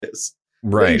is.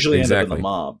 Right. They usually end up in Exactly. the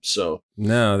mob. So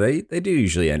No, they do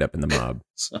usually end up in the mob.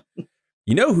 So-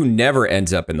 You know who never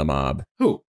ends up in the mob?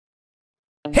 who?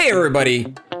 Hey,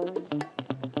 everybody.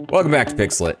 Welcome back to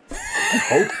Pixlet.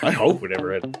 I hope we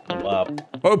never hit the mob.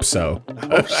 Hope so. I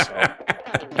hope so.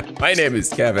 My name is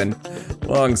Kevin.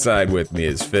 Alongside with me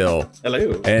is Phil.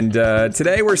 Hello. And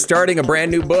today we're starting a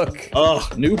brand new book. Oh,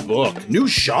 new book, new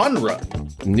genre.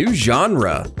 New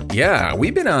genre. Yeah,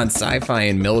 we've been on sci-fi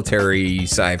and military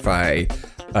sci-fi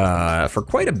for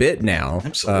quite a bit now.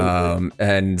 Absolutely.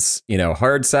 And, you know,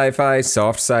 hard sci-fi,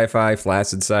 soft sci-fi,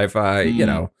 flaccid sci-fi, you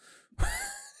know.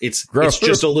 It's Gross.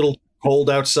 just a little cold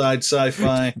outside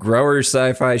sci-fi. Grower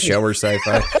sci-fi, shower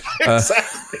sci-fi.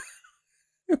 Exactly.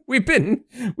 We've been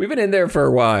in there for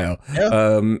a while.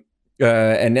 Yeah.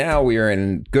 And now we are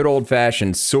in good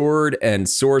old-fashioned sword and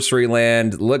sorcery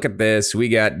land. Look at this. We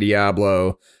got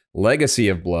Diablo Legacy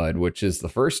of Blood, which is the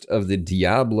first of the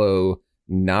Diablo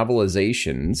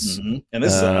novelizations. Mhm. And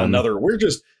this is another.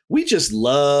 We just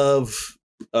love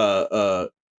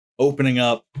opening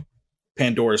up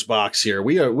Pandora's box here.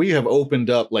 We have opened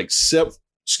up like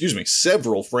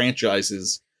several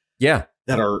franchises Yeah.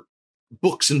 that are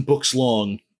books and books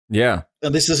long. Yeah.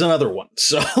 And this is another one.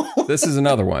 So This is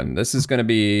another one. This is going to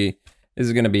be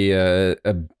a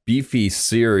beefy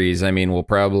series. I mean, we'll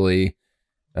probably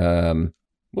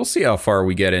we'll see how far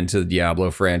we get into the Diablo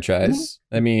franchise.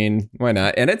 I mean, why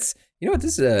not? And it's, you know what,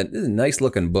 this is a nice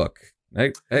looking book.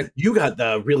 you got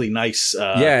the really nice.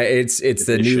 Yeah, it's the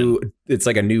edition. new. It's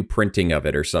like a new printing of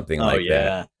it or something Oh like yeah,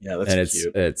 that. yeah. That's And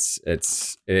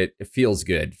cute. it feels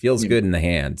good. Feels good in the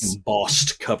hands.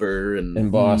 Embossed cover and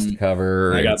Embossed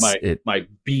cover. I got It's- my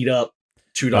beat up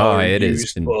 $2 Oh, it has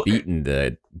used been book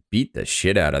beat the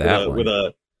shit out of that one.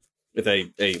 with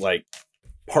a like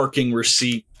parking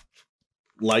receipt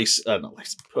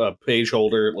page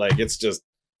holder. Like it's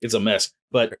a mess.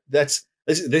 But this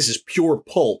is pure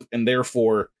pulp, and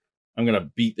therefore I'm gonna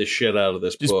beat the shit out of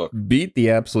this Just book. beat the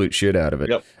absolute shit out of it.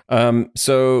 Yep.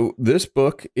 So this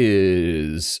book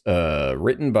is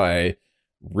written by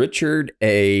Richard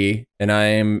A. And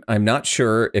I'm not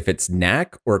sure if it's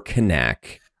Knack or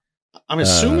Kanak. I'm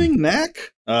assuming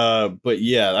Knack, but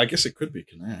yeah, I guess it could be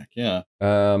Knack. Yeah.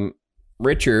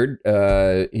 Richard,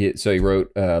 he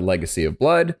wrote Legacy of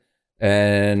Blood,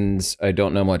 and I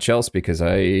don't know much else because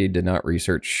I did not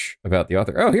research about the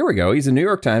author. Oh, here we go. He's a New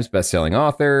York Times bestselling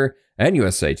author and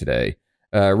USA Today.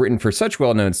 Written for such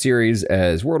well-known series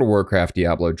as World of Warcraft,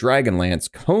 Diablo,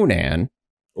 Dragonlance, Conan.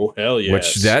 Oh hell yes.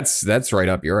 Which that's right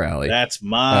up your alley. That's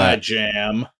my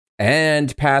jam.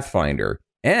 And Pathfinder.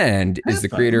 And is the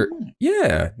creator.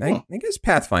 Yeah, Huh. I guess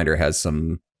Pathfinder has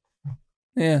some.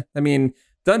 Yeah, I mean,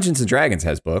 Dungeons and Dragons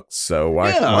has books, so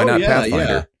why not Pathfinder?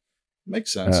 Yeah.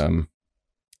 Makes sense.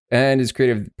 And is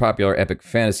creator of the popular epic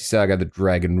fantasy saga, The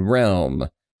Dragon Realm.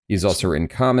 He's also written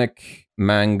comic,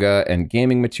 manga, and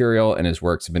gaming material, and his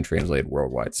works have been translated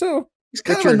worldwide. So He's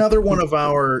kind Richard- of another one of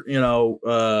our,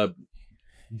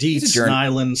 Dietz He's a journey-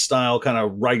 Nyland style kind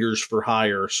of writers for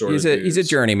hire sort he's of. a dudes.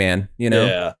 journeyman, you know.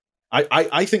 Yeah.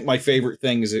 I think my favorite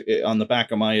thing is on the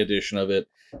back of my edition of it,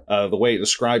 the way it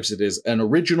describes it is an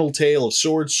original tale of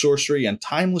swords, sorcery, and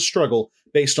timeless struggle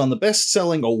based on the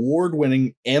best-selling,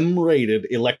 award-winning, M-rated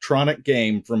electronic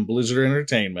game from Blizzard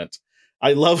Entertainment.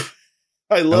 I love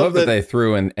that they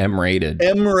threw in M-rated.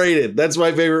 M-rated. That's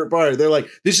my favorite part. They're like,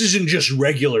 this isn't just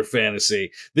regular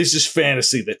fantasy. This is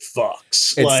fantasy that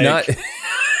fucks. It's not.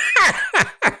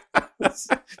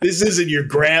 This isn't your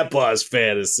grandpa's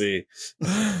fantasy.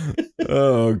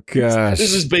 Oh gosh.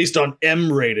 This is based on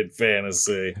M-rated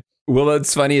fantasy. Well,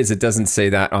 what's funny is it doesn't say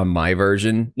that on my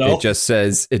version. No. It just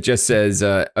says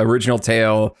original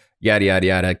tale, yada yada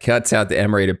yada. Cuts out the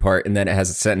M-rated part, and then it has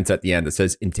a sentence at the end that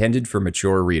says intended for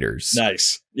mature readers.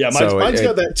 Nice. Yeah, So mine's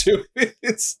got that too.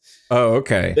 It's Oh,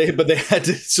 okay. they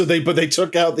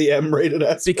took out the M-rated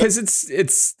aspect. Because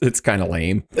it's kind of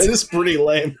lame. It is pretty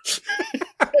lame.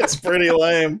 It's pretty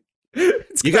lame.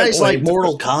 It's You kinda guys like lame.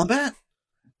 Mortal Kombat?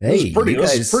 Hey,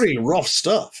 This is pretty rough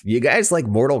stuff. You guys like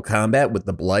Mortal Kombat with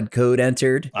the blood code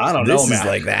entered? I don't This know, is man.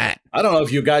 like that. I don't know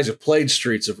if you guys have played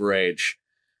Streets of Rage,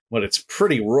 but it's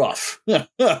pretty rough.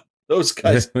 Those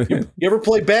guys. You ever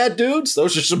play Bad Dudes?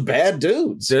 Those are some bad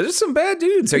dudes. There's some bad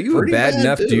dudes. Are you a Pretty bad bad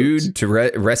enough dudes. dude to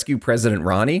rescue President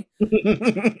Ronnie?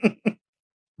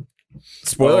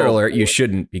 Spoiler Oh, alert, you boy.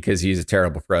 shouldn't, because he's a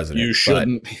terrible president. You but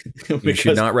shouldn't. You should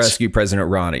because not rescue President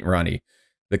Ronnie.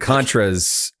 The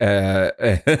Contras.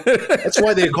 That's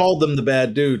why they called them the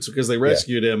bad dudes, because they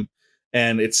rescued him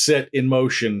and it set in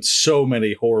motion so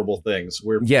many horrible things.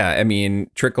 I mean,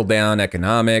 trickle down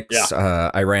economics,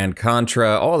 Iran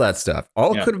Contra, all that stuff.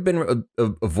 All could have been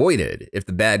avoided if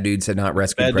the bad dudes had not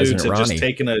rescued President Ronnie.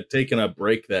 Just taken a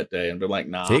break that day and been like,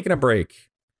 nah. Taking a break.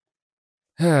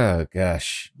 Oh,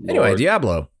 gosh. Lord. Anyway,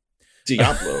 Diablo,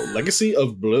 Legacy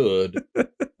of Blood.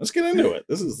 Let's get into it.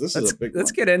 This is a big one.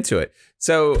 Let's get into it.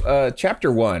 So,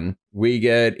 chapter 1, we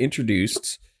get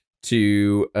introduced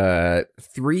to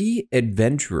 3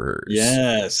 adventurers.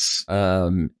 Yes.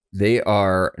 They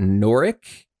are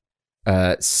Norik,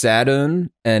 Sadun,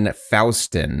 and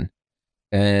Faustin.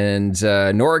 And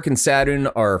Norik and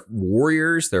Sadun are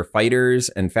warriors, they're fighters,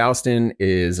 and Faustin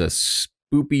is a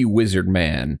spoopy wizard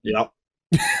man. Yep.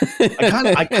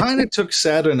 I kind of took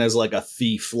Sadun as like a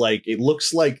thief. Like it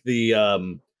looks like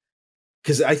the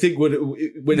because I think when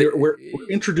we're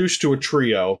introduced to a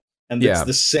trio, and it's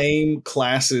the same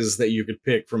classes that you could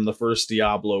pick from the first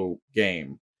Diablo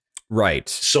game. Right.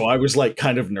 So I was like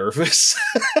kind of nervous.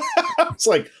 It's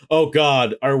like, oh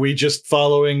God, are we just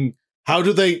following? How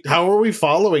are we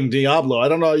following Diablo? I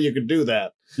don't know how you could do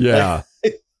that. Yeah.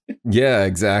 Yeah,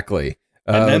 exactly.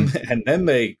 And then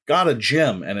they got a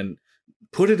gem and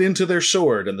put it into their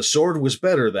sword, and the sword was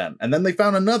better then. And then they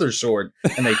found another sword,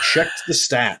 and they checked the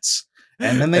stats.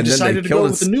 And then they decided to go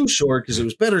with the new sword because it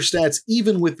was better stats,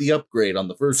 even with the upgrade on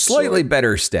the first Slightly sword.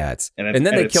 better stats. And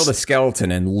then they killed a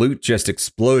skeleton, and loot just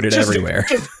exploded everywhere.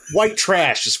 Just white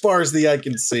trash as far as the eye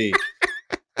can see.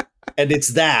 And it's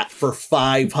that for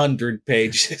 500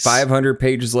 pages. 500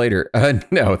 pages later.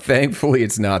 No, thankfully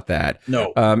it's not that.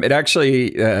 No. It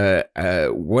actually,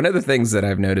 one of the things that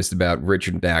I've noticed about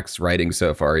Richard Dack's writing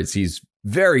so far is he's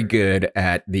very good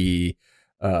at the...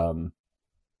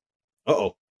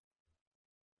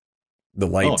 The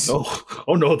lights.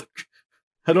 Oh no.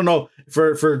 I don't know.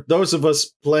 For those of us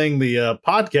playing the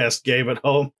podcast game at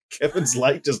home, Kevin's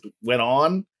light just went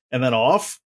on and then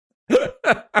off.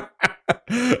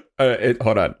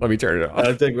 Hold on. Let me turn it off.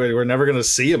 I think we're never going to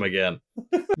see him again.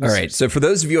 All right. So for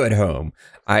those of you at home,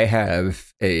 I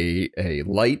have a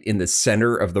light in the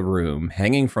center of the room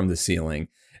hanging from the ceiling.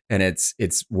 And it's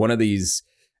one of these.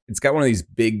 It's got one of these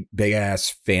big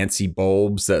ass fancy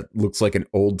bulbs that looks like an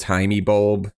old timey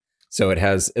bulb. So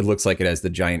it looks like it has the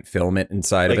giant filament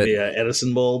inside of it. The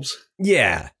Edison bulbs?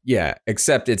 Yeah.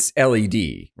 Except it's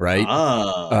LED,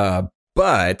 right?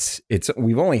 But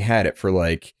we've only had it for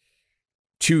like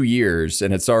 2 years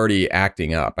and it's already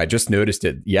acting up. I just noticed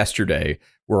it yesterday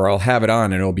where I'll have it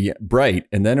on and it'll be bright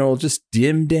and then it'll just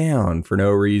dim down for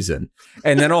no reason.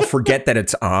 And then I'll forget that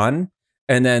it's on.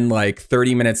 And then like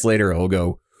 30 minutes later, it'll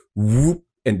go whoop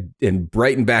and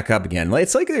brighten back up again.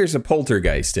 It's like there's a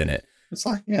poltergeist in it. It's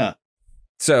like, yeah.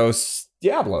 So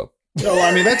Diablo. No,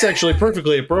 I mean, that's actually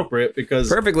perfectly appropriate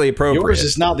because yours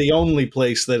is not the only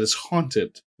place that is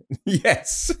haunted.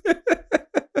 Yes.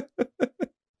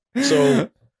 So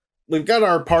we've got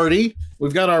our party. We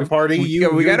got our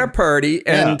party.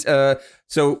 And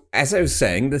so as I was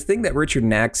saying, the thing that Richard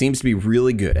Nack seems to be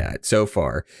really good at so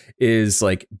far is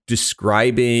like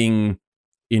describing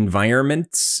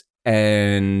environments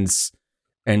and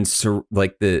so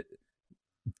like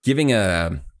giving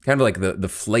a kind of like the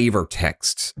flavor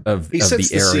text of the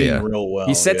area. Scene real well.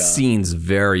 He sets scenes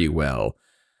very well.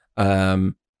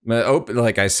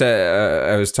 Like I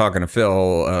said, I was talking to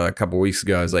Phil a couple weeks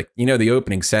ago. I was like, the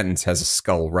opening sentence has a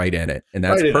skull right in it, and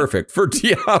that's perfect for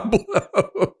Diablo.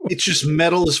 It's just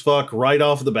metal as fuck right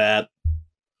off the bat.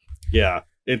 Yeah,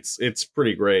 it's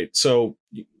pretty great. So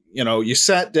you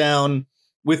sat down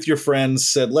with your friends,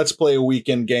 said, "Let's play a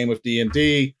weekend game of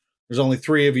D&D." There's only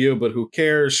 3 of you, but who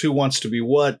cares? Who wants to be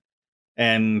what?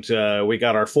 And we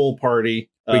got our full party.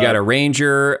 We got a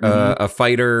ranger, a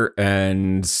fighter,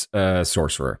 and a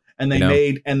sorcerer. And they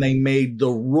made the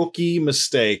rookie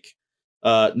mistake.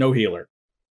 No healer.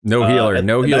 No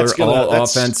healer. All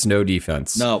offense, no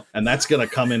defense. No, and that's going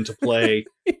to come into play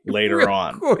later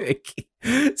on. Quick.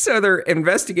 So they're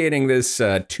investigating this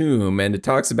tomb, and it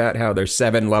talks about how they're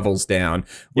 7 levels down,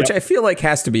 which I feel like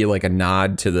has to be like a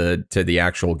nod to the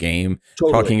actual game,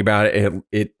 talking about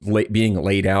it being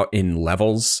laid out in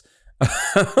levels.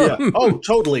 Yeah. Oh,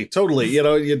 totally.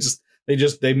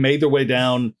 They made their way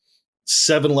down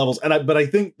 7 levels, but I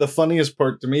think the funniest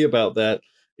part to me about that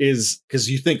is because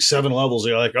you think 7 levels,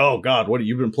 you're like, oh God,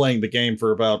 you've been playing the game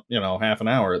for about half an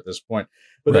hour at this point.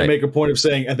 But they make a point of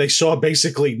saying, and they saw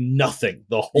basically nothing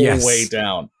the whole way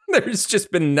down. There's just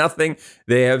been nothing.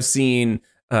 They have seen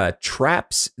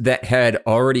traps that had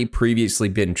already previously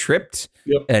been tripped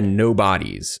and no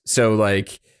bodies. So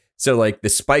like the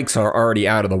spikes are already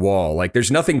out of the wall. Like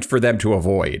there's nothing for them to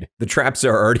avoid. The traps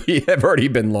have already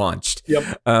been launched.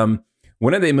 Yep.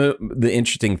 One of the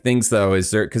interesting things, though, is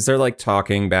because they're like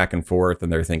talking back and forth,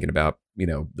 and they're thinking about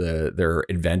their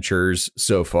adventures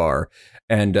so far,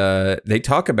 and they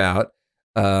talk about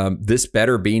this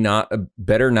better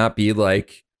not be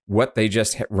like what they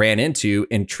just ran into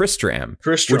in Tristram,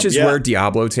 which is where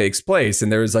Diablo takes place. And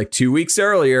there was like 2 weeks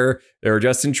earlier, they were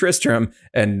just in Tristram,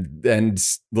 and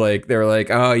like they were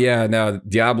like, oh yeah, no,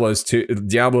 Diablo's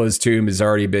tomb has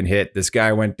already been hit. This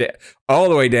guy went all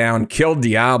the way down, killed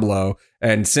Diablo,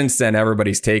 and since then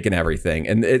everybody's taken everything.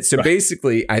 And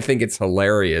basically, I think it's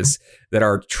hilarious that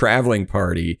our traveling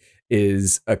party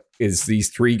is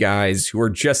these three guys who are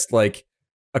just like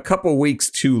a couple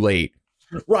weeks too late.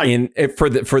 Right. For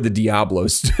the Diablo 1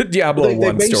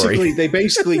 story. They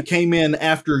basically came in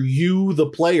after you, the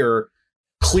player,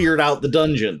 cleared out the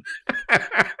dungeon.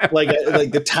 like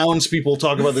the townspeople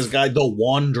talk about this guy, the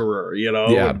Wanderer,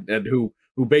 and who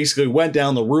basically went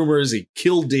down the rumors. He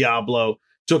killed Diablo,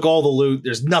 took all the loot.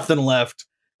 There's nothing left.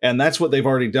 And that's what they've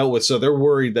already dealt with. So they're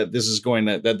worried that this is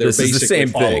that they're basically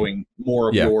following more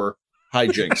of your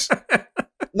hijinks.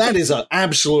 That is an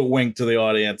absolute wink to the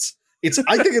audience.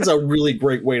 I think it's a really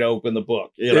great way to open the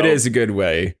book. It is a good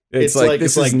way. It's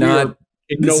this is not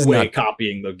in no way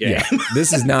copying the game. Yeah,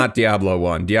 this is not Diablo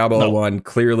 1. Diablo 1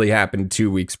 clearly happened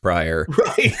 2 weeks prior.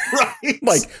 Right.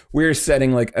 Like we're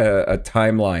setting like a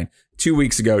timeline. 2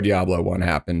 weeks ago, Diablo 1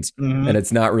 happened, and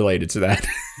it's not related to that.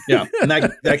 Yeah, and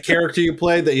that character you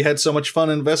played that you had so much fun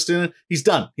investing in, he's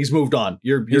done. He's moved on.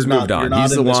 He's moved on.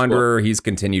 He's the wanderer. He's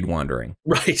continued wandering.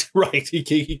 Right.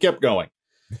 He kept going.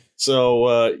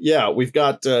 So, we've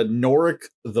got Norik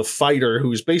the fighter,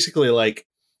 who's basically like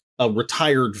a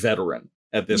retired veteran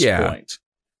at this point.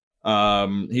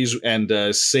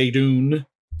 Seydoun,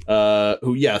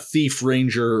 thief,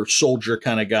 ranger, soldier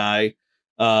kind of guy,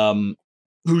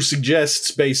 who suggests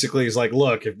basically is like,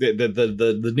 look, if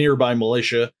the nearby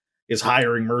militia is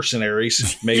hiring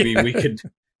mercenaries, maybe we could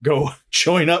go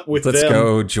join up with them. Let's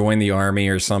go join the army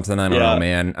or something. I don't know,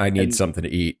 man. I need something to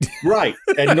eat. Right.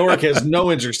 And Norik has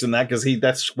no interest in that because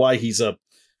that's why he's a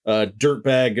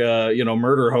dirtbag,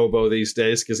 murder hobo these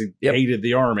days, because he hated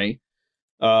the army.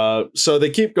 So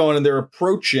they keep going and they're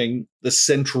approaching the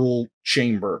central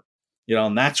chamber,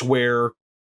 and that's where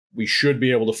we should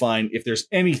be able to find, if there's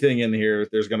anything in here,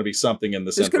 there's going to be something in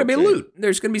the central chamber. There's going to be loot.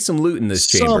 There's going to be some loot in this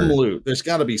chamber. Some loot. There's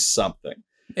got to be something.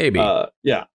 Maybe.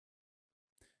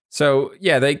 So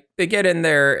they get in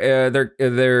there.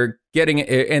 They're getting,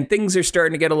 and things are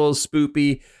starting to get a little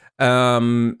spoopy.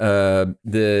 The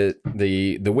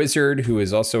wizard, who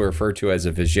is also referred to as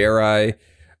a Vigerai,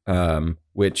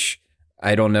 which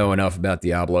I don't know enough about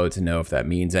Diablo to know if that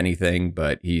means anything,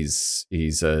 but he's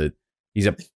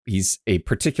a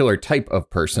particular type of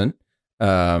person.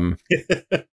 I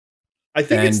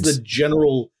think it's the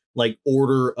general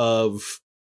order of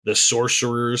the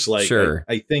sorcerers. Sure.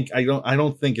 I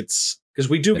don't think it's, because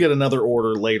we do get another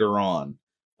order later on.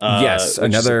 Yes,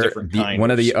 one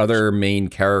of the other main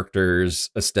characters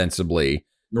ostensibly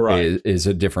is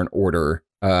a different order.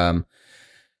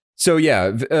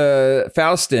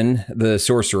 Faustin, the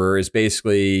sorcerer, is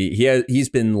basically he's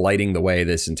been lighting the way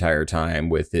this entire time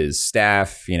with his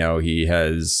staff. He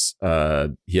has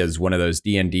one of those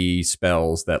D&D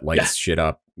spells that lights shit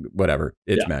up. Whatever,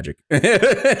 it's magic.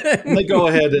 They go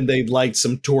ahead and they light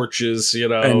some torches,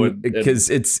 because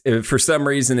it's for some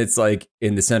reason it's like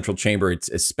in the central chamber it's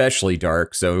especially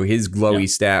dark, so his glowy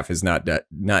staff is not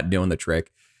doing the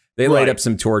trick. They light up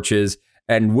some torches,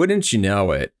 and wouldn't you know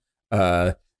it,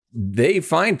 they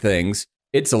find things.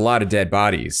 It's a lot of dead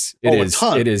bodies.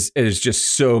 It is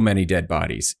just so many dead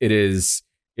bodies. It is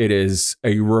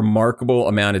a remarkable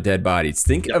amount of dead bodies.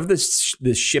 Think of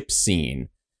the ship scene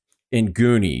in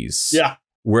Goonies,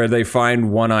 where they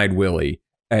find One-Eyed Willie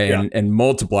and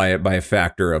multiply it by a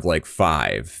factor of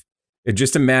 5. And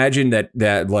just imagine that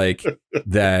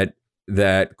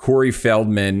Corey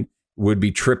Feldman would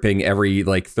be tripping every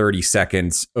 30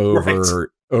 seconds over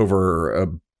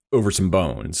some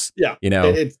bones.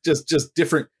 It's just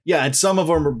different. And some of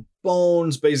them are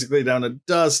bones basically down to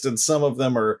dust, and some of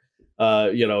them are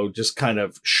just kind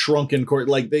of shrunken cord,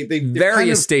 they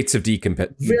various states of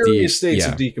decomposition.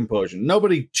 Of decomposition.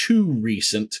 Nobody too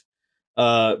recent,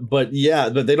 but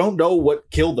they don't know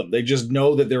what killed them. They just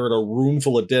know that they're in a room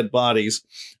full of dead bodies.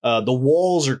 The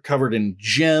walls are covered in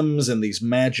gems and these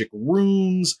magic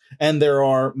runes, and there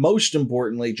are, most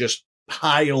importantly, just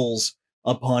piles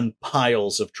upon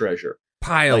piles of treasure,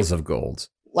 piles of gold,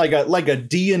 like a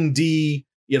D&D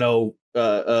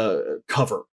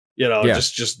cover.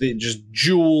 Just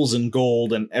jewels and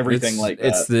gold and everything that.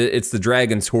 It's the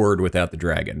dragon's hoard without the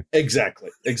dragon. Exactly.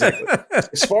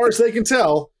 As far as they can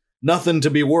tell, nothing to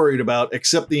be worried about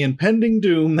except the impending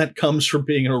doom that comes from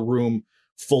being in a room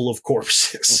full of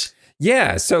corpses.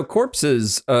 Yeah, so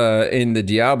corpses in the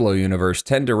Diablo universe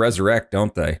tend to resurrect,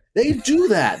 don't they? They do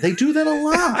that. They do that a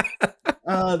lot.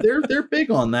 They're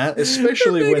big on that,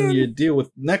 especially when you deal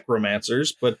with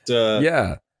necromancers. But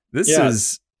this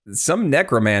is some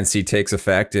necromancy takes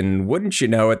effect, and wouldn't you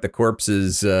know it, the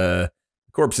corpses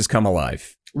come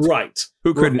alive. Right.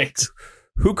 Who could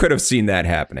have seen that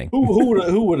happening?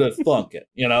 Who would have thunk it?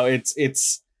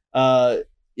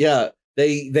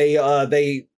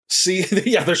 They see,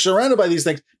 they're surrounded by these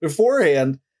things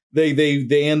beforehand. They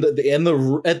end at the end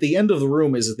of the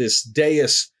room is this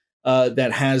dais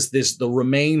that has the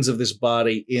remains of this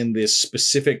body in this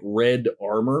specific red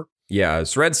armor. Yeah,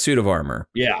 it's red suit of armor.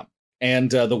 Yeah, and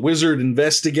the wizard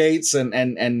investigates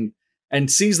and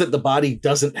sees that the body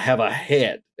doesn't have a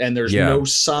head, and there's no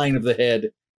sign of the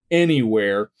head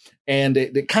anywhere, and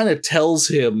it kind of tells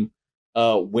him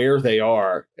where they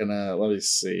are. And let me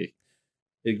see.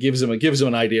 It gives him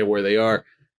an idea where they are.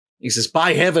 He says,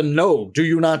 "By heaven, no! Do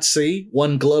you not see?"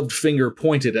 One gloved finger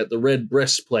pointed at the red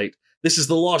breastplate. "This is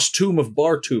the lost tomb of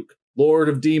Bartuk, Lord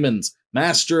of Demons,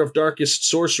 Master of Darkest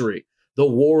Sorcery, the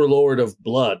Warlord of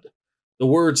Blood." The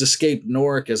words escaped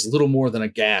Norik as little more than a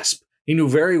gasp. He knew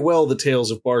very well the tales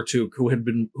of Bartuk, who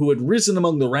had risen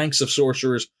among the ranks of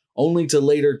sorcerers, only to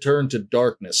later turn to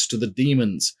darkness, to the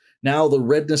demons. Now the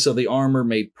redness of the armor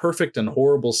made perfect and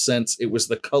horrible sense. It was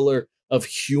the color of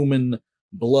human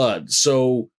blood.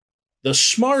 So the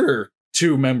smarter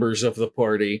two members of the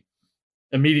party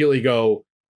immediately go,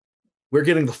 "We're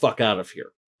getting the fuck out of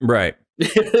here." Right.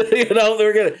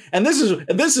 They're gonna, and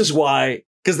this is why,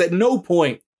 because at no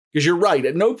point, because you're right,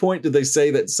 at no point did they say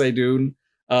that Seydoun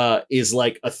is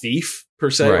like a thief per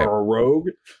se, right, or a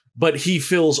rogue, but he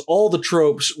fills all the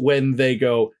tropes when they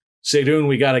go, "Seydoun,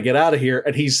 we got to get out of here,"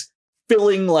 and he's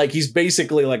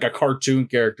basically like a cartoon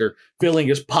character, filling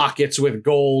his pockets with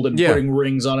gold and putting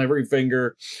rings on every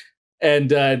finger.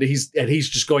 And he's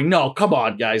just going, "No, come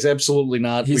on, guys, absolutely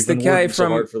not. He's the guy from, so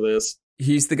hard for this."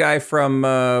 He's the guy from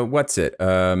what's it?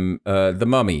 The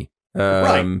Mummy.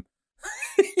 Right.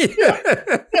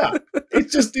 Yeah. He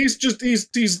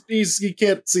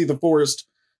can't see the forest,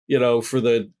 for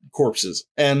the corpses.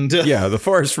 And the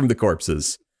forest from the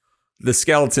corpses. The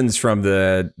skeletons from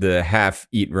the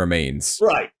half-eaten remains.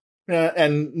 Right.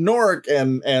 And Norik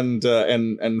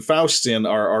and Faustin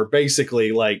are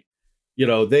basically like,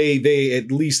 they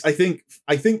at least, I think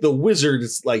the wizard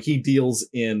is like, he deals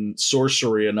in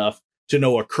sorcery enough to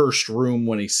know a cursed room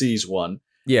when he sees one.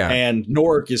 Yeah. And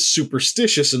Norik is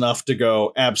superstitious enough to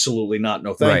go, "Absolutely not.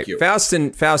 No, thank you."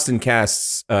 Faustin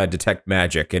casts detect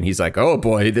magic, and he's like, "Oh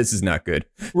boy, this is not good."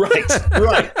 Right.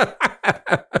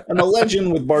 And the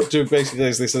legend with Bartuk, basically,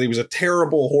 as they said, he was a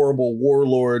terrible, horrible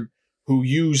warlord who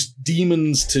used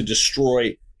demons to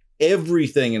destroy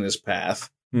everything in his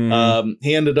path. Mm-hmm.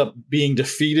 He ended up being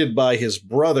defeated by his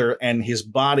brother, and his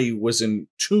body was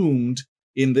entombed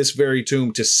in this very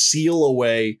tomb to seal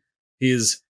away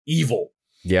his evil.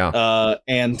 Yeah.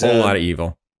 And a whole lot of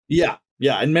evil. Yeah.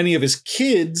 Yeah. And many of his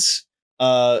kids,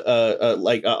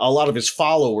 like a lot of his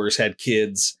followers had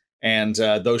kids, and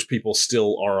those people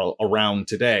still are around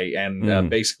today, and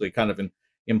basically kind of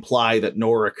imply that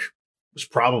Norik was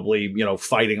probably,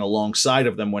 fighting alongside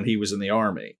of them when he was in the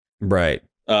army. Right.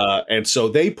 And so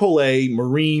they pull a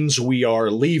 "Marines, we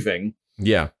are leaving."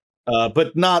 Yeah.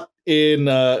 But not in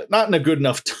a good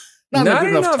enough time. Not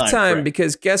enough time,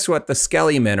 because guess what? The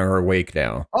Skelly men are awake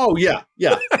now. Oh, yeah.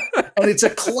 And it's a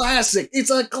classic. It's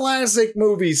a classic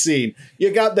movie scene.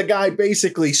 You got the guy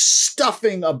basically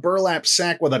stuffing a burlap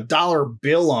sack with a $1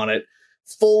 bill on it,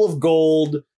 full of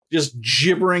gold, just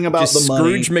gibbering about the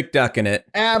money. Scrooge McDuck in it.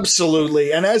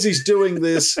 Absolutely. And as he's doing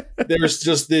this, there's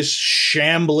just this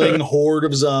shambling horde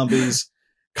of zombies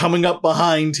coming up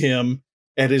behind him,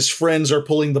 and his friends are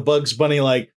pulling the Bugs Bunny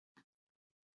like,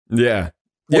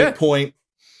 point.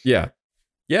 Yeah.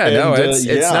 No,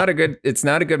 it's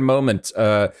not a good moment.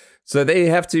 So they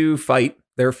have to fight.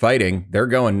 They're fighting. They're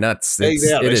going nuts. It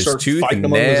is tooth and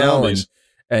nail,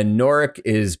 and Norik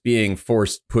is being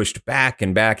pushed back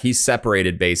and back. He's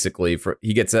separated basically.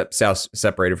 He gets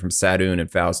separated from Seydoun and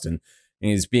Faustin,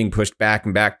 and he's being pushed back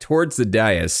and back towards the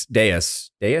dais. Yeah.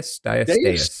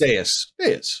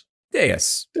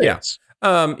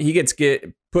 He gets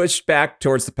pushed back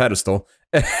towards the pedestal.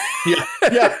 Yeah.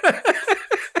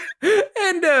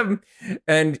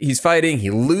 And he's fighting. He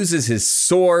loses his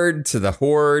sword to the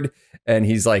horde, and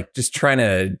he's like just trying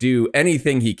to do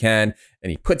anything he can. And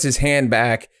he puts his hand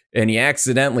back, and he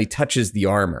accidentally touches the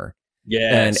armor.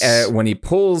 Yes. And when he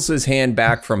pulls his hand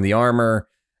back from the armor,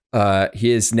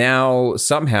 he is now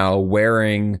somehow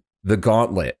wearing the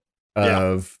gauntlet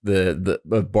of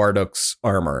of Bardock's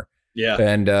armor. Yeah.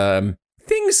 And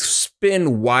things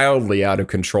spin wildly out of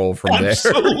control from there.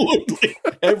 Absolutely.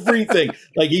 Everything.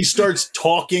 Like he starts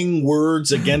talking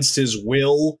words against his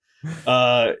will.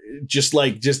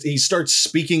 He starts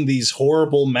speaking these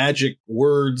horrible magic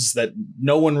words that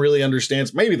no one really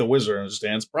understands. Maybe the wizard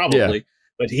understands, probably,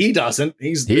 but he doesn't.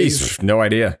 He's no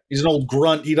idea. He's an old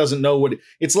grunt. He doesn't know what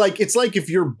it's like. It's like if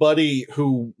your buddy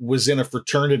who was in a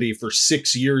fraternity for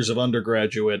 6 years of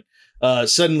undergraduate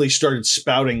suddenly started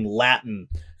spouting Latin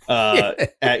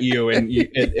at you,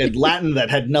 and Latin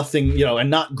that had nothing, and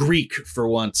not Greek for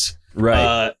once.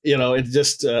 Right. It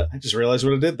just I just realized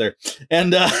what it did there.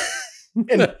 And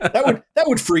and that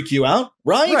would freak you out,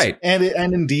 right? Right. And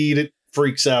indeed it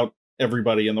freaks out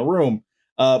everybody in the room.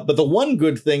 But the one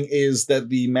good thing is that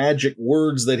the magic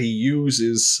words that he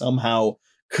uses somehow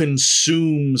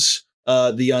consumes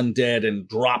the undead and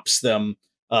drops them.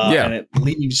 And it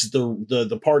leaves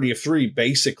the party of three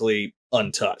basically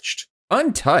untouched.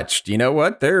 Untouched. You know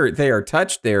what? They are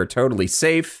touched. They are totally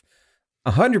safe.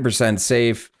 100%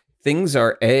 safe. Things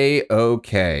are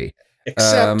A-okay.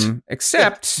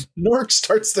 Except Nork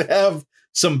starts to have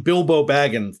some Bilbo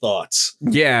Baggins thoughts.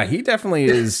 Yeah, he definitely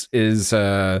is it's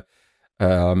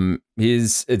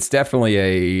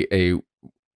definitely a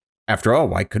after all,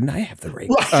 why couldn't I have the ring?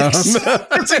 Right.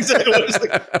 That's exactly what I was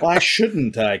like. Why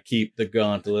shouldn't I keep the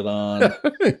gauntlet on?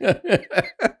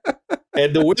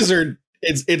 And the wizard,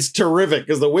 it's terrific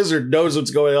because the wizard knows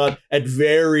what's going on and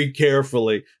very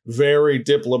carefully, very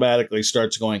diplomatically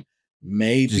starts going,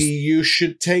 maybe you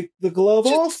should take the glove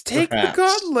off. Take perhaps. the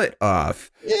gauntlet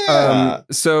off. Yeah.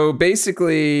 So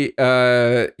basically,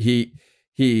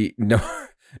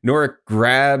 Noric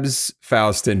grabs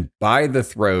Faustin by the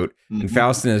throat, and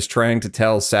Faustin is trying to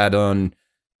tell Sadon,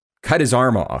 cut his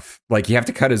arm off. Like, you have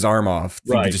to cut his arm off.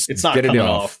 Right. Just it's not get coming it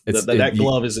off. That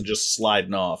glove isn't just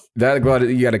sliding off. That glove,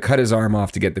 you got to cut his arm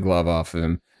off to get the glove off of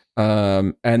him.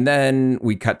 And then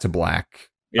we cut to black.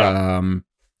 Yeah.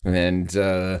 And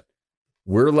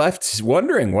we're left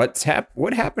wondering what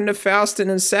happened to Faustin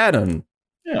and Sadon.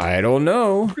 Yeah. I don't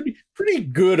know. Pretty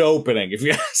good opening, if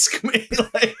you ask me.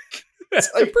 It's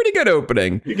a pretty good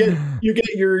opening. You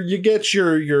get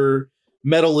your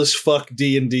metal as fuck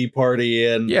D&D party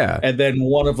in, and then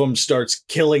one of them starts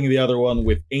killing the other one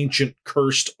with ancient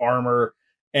cursed armor,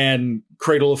 and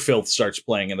Cradle of Filth starts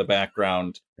playing in the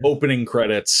background. Opening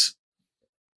credits.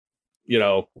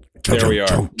 There we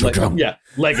are.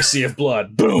 Legacy of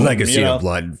Blood. Boom. Legacy of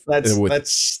Blood.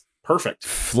 That's perfect.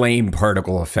 Flame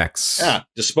particle effects. Yeah.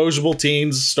 Disposable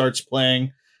Teens starts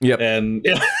playing. Yep. And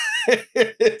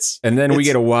we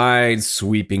get a wide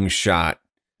sweeping shot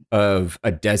of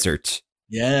a desert.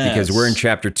 Yeah. Because we're in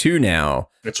chapter 2 now.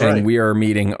 That's right. And we are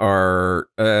meeting our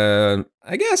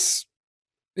I guess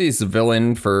he's the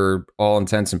villain for all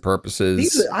intents and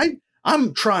purposes.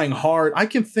 I'm trying hard. I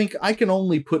can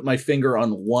only put my finger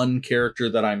on one character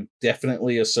that I'm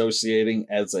definitely associating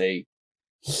as a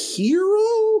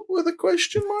hero with a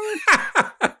question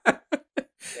mark.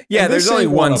 Yeah, there's only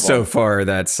one so far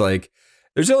that's like,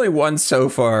 there's only one so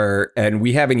far, and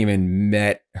we haven't even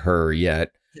met her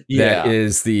yet. Yeah. That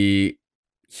is the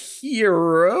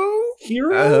hero?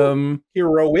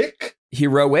 Heroic.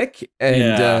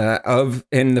 And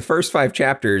in the first 5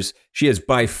 chapters, she has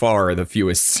by far the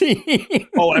fewest scenes.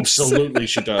 Oh, absolutely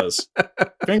she does.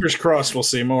 Fingers crossed we'll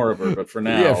see more of her, but for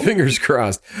now. Yeah, fingers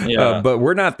crossed. Yeah. But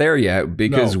we're not there yet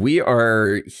because we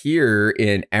are here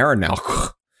in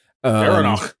Aranalch.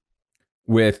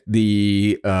 With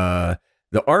the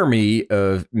army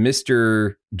of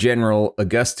Mr. General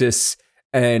Augustus,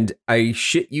 and I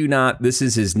shit you not, this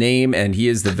is his name, and he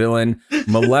is the villain,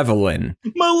 Malevolent.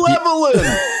 Malevolent!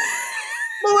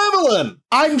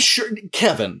 I'm sure,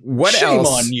 Kevin, shame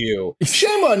on you.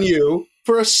 Shame on you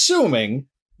for assuming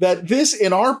that this,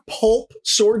 in our pulp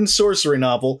sword and sorcery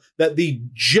novel, that the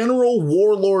general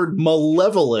warlord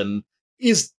Malevolent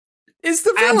is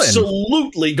the villain.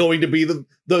 Absolutely going to be the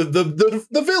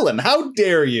villain. How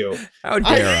dare you? How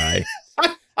dare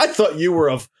I? I thought you were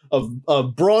of a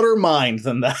broader mind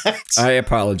than that. I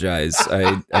apologize.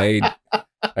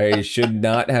 I should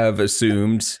not have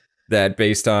assumed that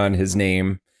based on his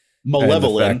name.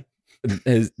 Malevolent.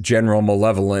 His General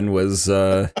Malevolent was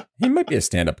he might be a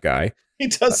stand-up guy. He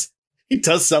does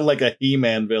sound like a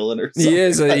He-Man villain or something.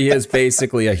 He is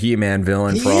basically a He-Man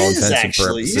villain for all intents and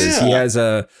purposes. Yeah. He has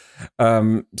a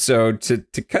so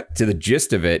to cut to the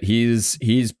gist of it, he's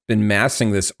been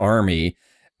massing this army,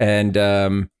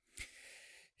 and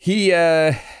he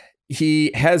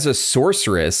has a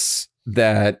sorceress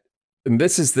that, and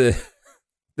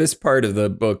this part of the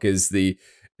book is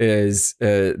is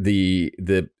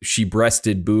the she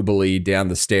breasted boobily down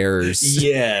the stairs.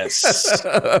 Yes.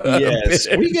 Yes.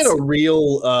 We get a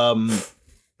real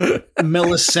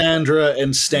Melisandre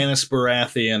and Stannis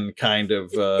Baratheon kind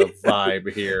of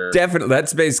vibe here. Definitely,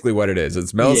 that's basically what it is.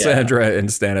 It's Melisandre and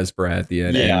Stannis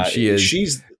Baratheon, and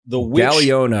she's the witch.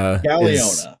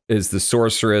 Galliona is the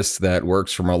sorceress that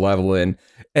works for Malevolent.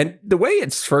 And the way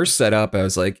it's first set up, I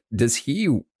was like, does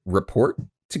he report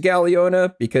to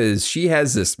Galliona? Because she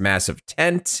has this massive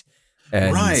tent.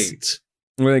 And right.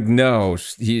 We're like, no,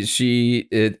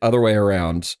 other way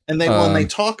around. And when they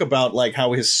talk about like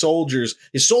how his soldiers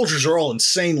are all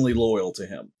insanely loyal to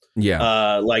him.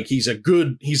 Yeah. Like he's a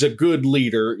good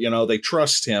leader. You know, they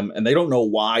trust him, and they don't know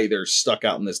why they're stuck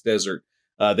out in this desert.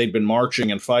 They'd been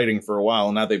marching and fighting for a while,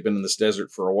 and now they've been in this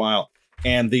desert for a while.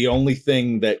 And the only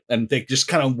thing and they just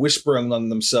kind of whisper among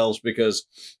themselves because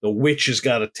the witch has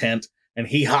got a tent, and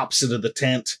he hops into the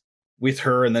tent with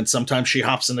her, and then sometimes she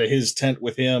hops into his tent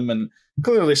with him, and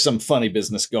clearly some funny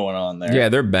business going on there. Yeah,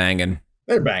 they're banging.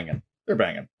 Why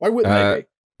wouldn't they be?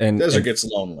 And the desert gets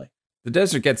lonely. The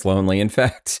desert gets lonely. In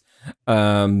fact,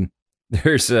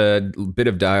 there's a bit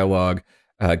of dialogue.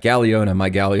 Galliona, my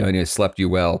Galliona, slept you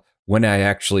well. When I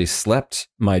actually slept,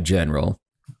 my general.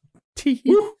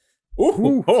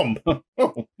 Malevolent.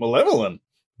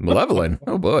 Malevolent.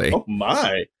 Oh, boy. Oh,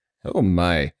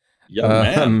 my. Young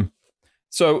man.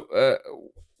 So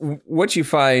what we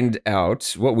find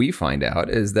out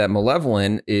is that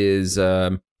Malevolent is,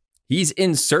 he's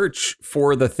in search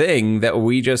for the thing that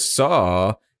we just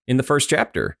saw in the first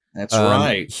chapter. That's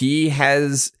right. He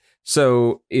has,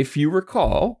 so if you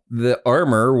recall, the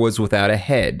armor was without a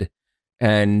head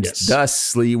and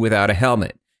thusly without a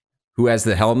helmet. Who has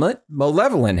the helmet?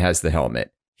 Malevolent has the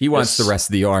helmet. He wants the rest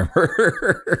of the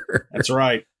armor. That's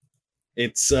right.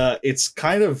 It's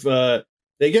kind of,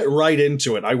 they get right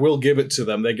into it. I will give it to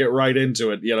them. They get right into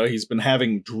it. You know, he's been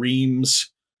having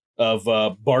dreams of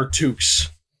Bartuk's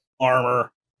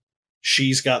armor.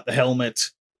 She's got the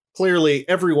helmet. Clearly,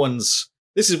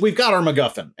 we've got our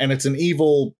MacGuffin, and it's an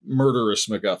evil, murderous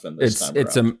MacGuffin this time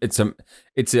around.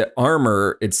 It's an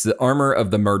armor. It's the armor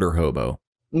of the murder hobo.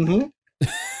 Mm-hmm.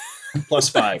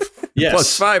 +5.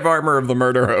 Yes. +5 armor of the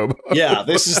murder hobo. Yeah,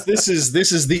 this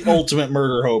is the ultimate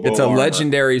murder hobo. It's a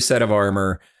legendary set of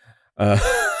armor.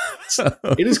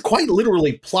 It is quite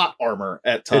literally plot armor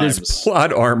at times. It is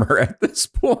plot armor at this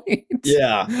point.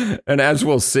 Yeah. And as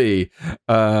we'll see.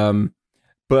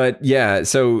 But yeah,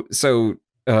 so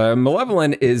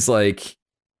Malevolent is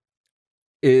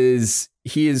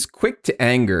he is quick to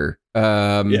anger.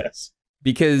 Yes.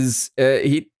 Because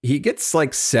he gets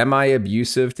like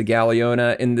semi-abusive to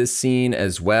Galliona in this scene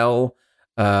as well.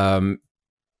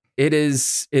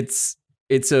 It's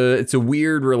a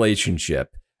weird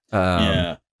relationship.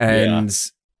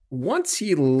 And once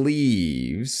he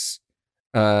leaves,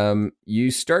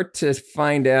 you start to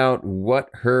find out what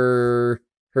her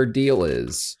deal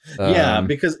is.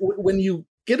 Because when you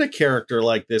get a character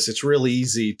like this, it's really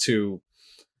easy to,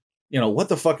 what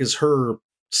the fuck is her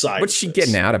side? What's she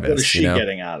getting out of it? What is she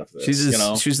getting out of this?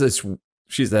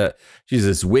 She's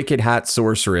this wicked hot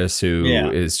sorceress who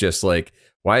is just like,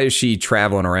 why is she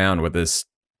traveling around with this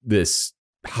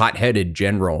hot-headed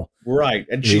general? Right.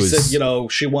 And she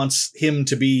said, she wants him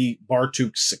to be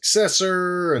Bartuk's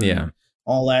successor and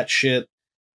all that shit.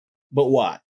 But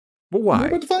why? We're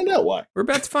about to find out why.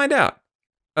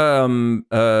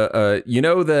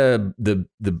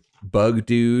 The bug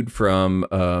dude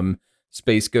from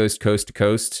Space Ghost Coast to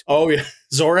Coast? Oh, yeah.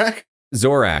 Zorak.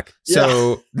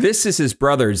 So this is his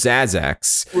brother,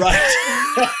 Zazax.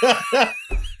 Right.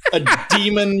 A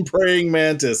demon praying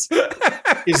mantis.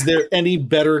 Is there any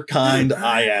better kind,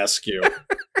 I ask you?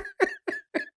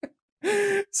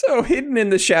 So hidden in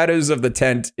the shadows of the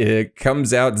tent, it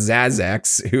comes out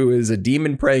Zazax, who is a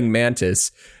demon praying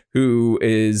mantis, who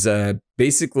is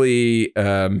basically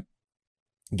Galliona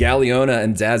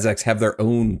and Zazax have their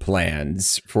own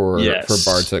plans for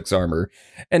Bartuk's armor.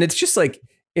 And it's just like,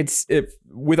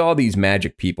 with all these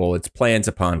magic people, it's plans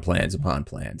upon plans upon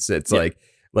plans. It's like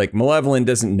Malevolent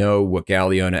doesn't know what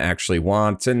Galliona actually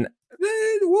wants, and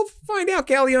we'll find out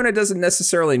Galliona doesn't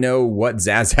necessarily know what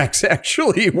Zazax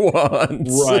actually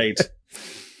wants. Right.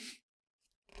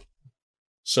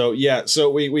 So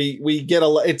we get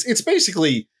it's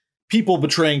basically people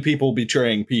betraying people.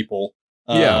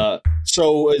 So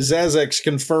Zazax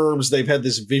confirms they've had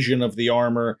this vision of the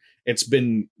armor. It's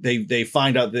been they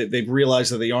find out that they've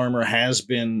realized that the armor has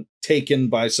been taken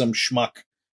by some schmuck.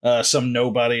 Some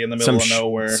nobody in the middle of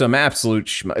nowhere. Some absolute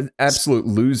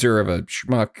loser of a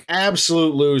schmuck.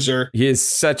 Absolute loser. He is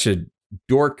such a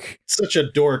dork. Such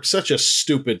a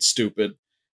stupid.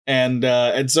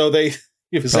 and so they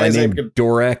if Probably Zazak named could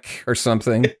Dorek or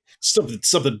something.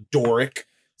 something Doric,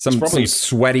 Some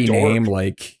sweaty Dork. name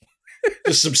like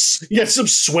just some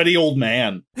sweaty old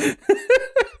man.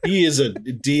 He is a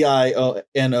Dinosa.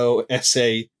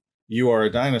 You are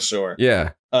a dinosaur.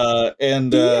 yeah.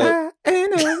 And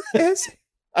Dinosa.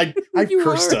 I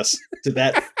cursed us to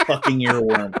that fucking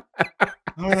earworm.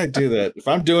 How did I do that? If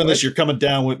I'm doing this, you're coming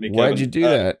down with me, Kevin. Why'd you do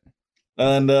that?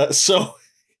 And so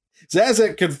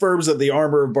Zazak confirms that the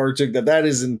armor of Bartik, that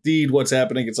is indeed what's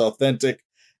happening. It's authentic.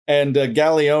 And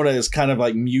Galeona is kind of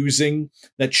like musing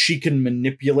that she can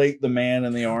manipulate the man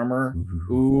in the armor.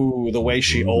 Ooh, the way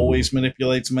she always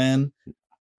manipulates men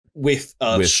with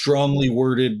a strongly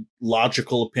worded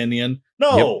logical opinion.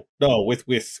 No,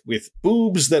 with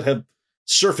boobs that have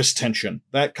surface tension.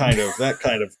 That kind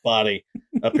of body,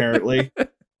 apparently.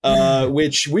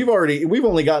 Which we've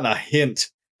only gotten a hint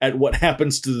at what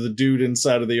happens to the dude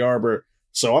inside of the armor.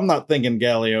 So I'm not thinking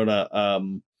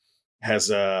Galeona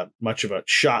has much of a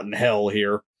shot in hell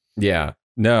here. Yeah.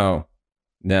 No.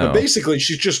 But basically,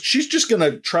 she's just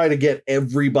gonna try to get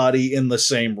everybody in the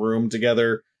same room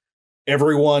together.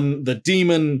 Everyone, the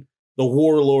demon, the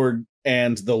warlord,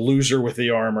 and the loser with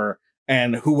the armor,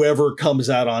 and whoever comes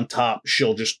out on top,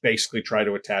 she'll just basically try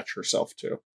to attach herself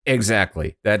to.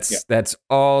 Exactly. That's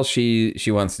all she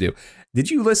wants to do. Did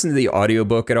you listen to the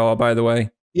audiobook at all, by the way?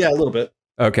 Yeah, a little bit.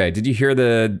 Okay. Did you hear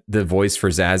the voice for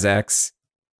Zazax?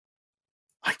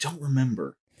 I don't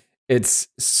remember. It's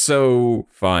so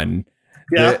fun.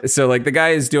 Yeah. So like the guy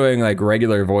is doing like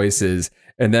regular voices,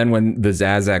 and then when the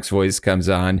Zazax voice comes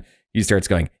on, he starts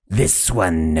going, "This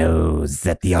one knows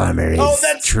that the armor is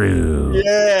true.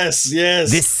 Yes.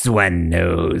 This one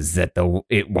knows that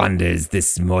it wanders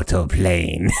this mortal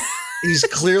plane." He's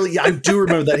clearly, I do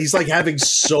remember that. He's like having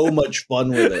so much fun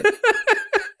with it.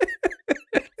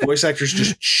 Voice actors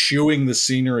just chewing the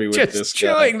scenery with this guy.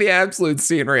 Chewing the absolute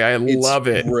scenery. I love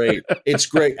it. Great. It's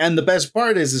great. And the best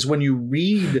part is when you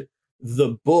read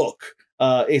the book,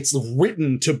 it's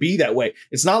written to be that way.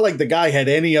 It's not like the guy had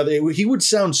any other. He would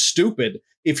sound stupid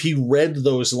if he read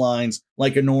those lines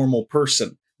like a normal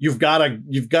person. You've got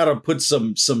to put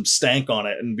some stank on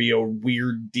it and be a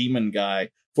weird demon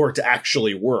guy for it to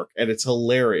actually work. And it's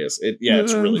hilarious.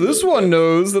 It's really this really one good.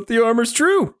 knows that the armor's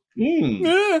true.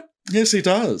 Yeah. Yes, he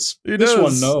does. He this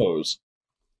does. one knows.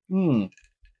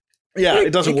 Yeah, it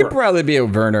doesn't It work. could probably be a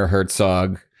Werner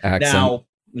Herzog accent. Now,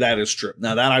 that is true.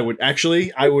 Now, that I would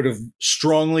have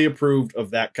strongly approved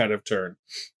of that kind of turn.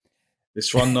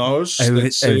 This one knows. I would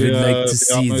like to the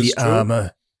see armor is the true.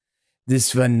 armor.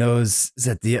 This one knows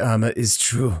that the armor is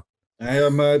true. I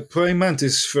am a praying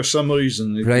mantis for some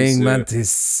reason. It Praying is,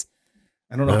 mantis.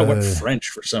 I don't know how I went French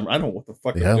for some. I don't know what the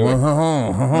fuck Yeah, I'm doing.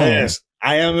 well, Yes,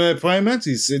 I am a praying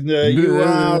mantis, and you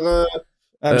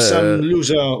are some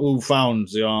loser who found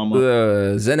the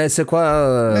armor. Je ne sais quoi,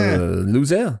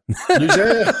 loser.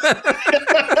 Loser.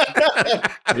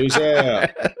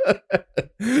 Loser.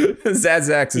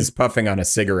 Zazax is puffing on a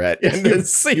cigarette in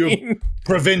this scene.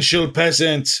 Provincial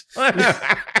peasant.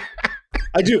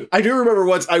 I do remember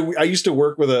once I used to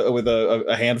work with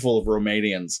a handful of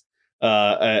Romanians,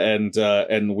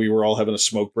 and we were all having a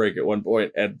smoke break at one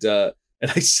point, and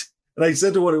I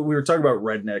said to one, we were talking about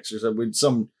rednecks or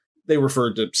something. They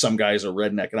referred to some guy as a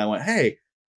redneck, and I went, "Hey,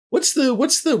 what's the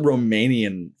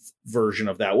Romanian version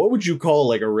of that? What would you call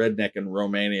like a redneck in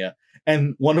Romania?"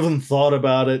 And one of them thought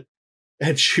about it,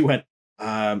 and she went,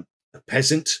 "A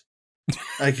peasant,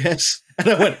 I guess." And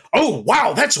I went, "Oh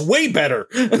wow, that's way better."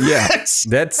 Yeah,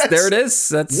 that's there it is.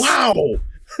 That's wow.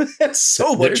 That's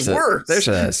so much worse. There's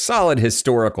a solid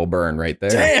historical burn right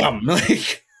there. Damn.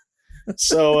 Like,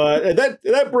 so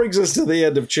that brings us to the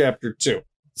end of chapter 2.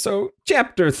 So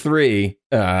chapter 3,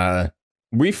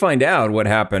 we find out what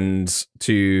happens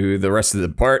to the rest of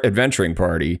the adventuring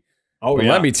party. Oh, but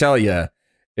yeah. let me tell you,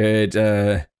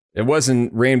 it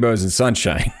wasn't rainbows and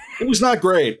sunshine. It was not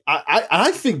great.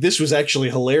 I think this was actually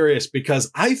hilarious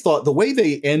because I thought the way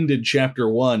they ended chapter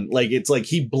 1, like it's like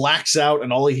he blacks out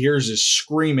and all he hears is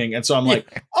screaming. And so I'm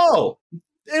like, oh,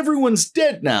 everyone's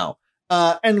dead now.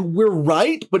 And we're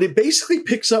right, but it basically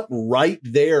picks up right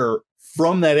there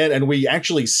from that end. And we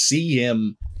actually see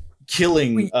him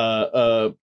killing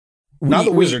not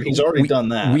the wizard. He's already done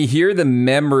that. We hear the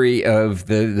memory of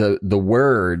the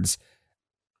words,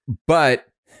 but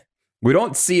we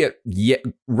don't see it yet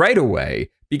right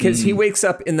away because he wakes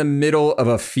up in the middle of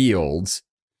a field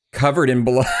covered in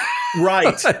blood.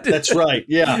 Right. That's right.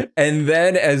 Yeah. And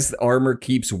then as the armor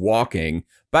keeps walking,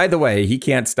 by the way, he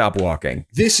can't stop walking.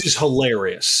 This is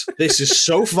hilarious. This is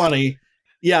so funny.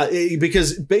 Yeah,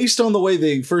 because based on the way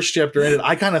the first chapter ended,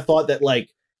 I kind of thought that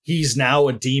like he's now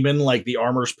a demon, like the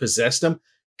armor's possessed him.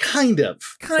 Kind of.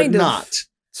 Not.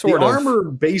 Sort the of. armor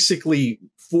basically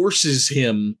forces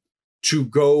him to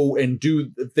go and do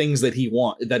the things that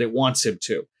it wants him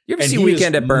to. You ever And see he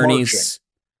Weekend is at Bernie's? marching.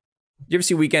 You ever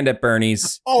see Weekend at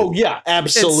Bernie's? Oh yeah,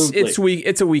 absolutely.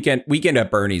 It's a weekend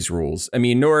at Bernie's rules. I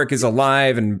mean, Norik is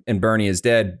alive and Bernie is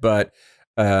dead, but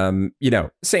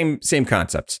same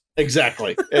concepts.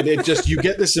 Exactly. And it just, you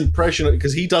get this impression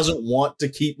because he doesn't want to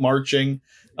keep marching,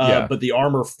 but the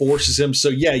armor forces him. So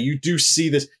yeah, you do see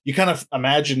this. You kind of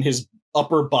imagine his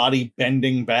upper body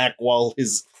bending back while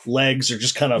his legs are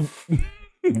just kind of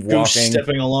Walking.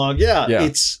 stepping along. Yeah, Yeah.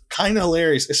 it's kind of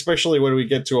hilarious, especially when we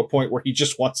get to a point where he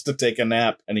just wants to take a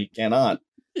nap and he cannot.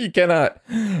 You cannot.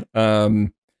 I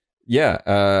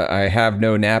have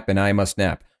no nap and I must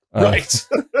nap. Right.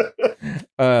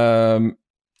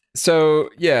 So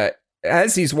yeah,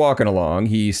 as he's walking along,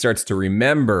 he starts to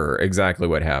remember exactly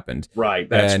what happened. Right.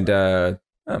 That's And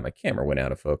right. my camera went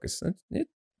out of focus.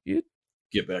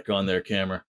 Get back on there,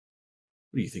 camera.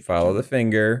 What do you think? Follow the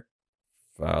finger.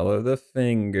 Follow the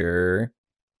finger.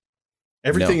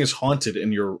 Everything No. is haunted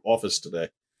in your office today.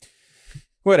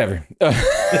 Whatever.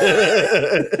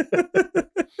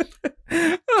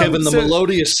 Kevin, the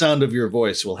melodious sound of your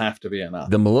voice will have to be enough.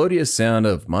 The melodious sound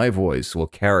of my voice will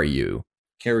carry you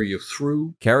Carry you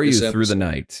through. through this the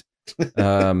night.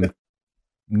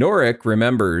 Norik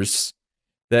remembers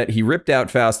that he ripped out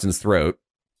Faustin's throat,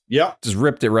 Yeah, just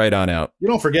ripped it right on out. you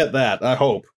don't forget that. I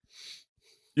hope.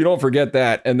 You don't forget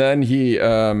that. And then he,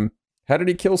 how did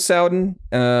he kill Souden?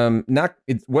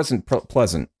 It wasn't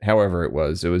pleasant. However, it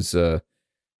was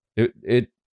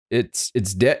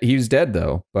it's dead. He was dead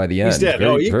though by the end. He's dead.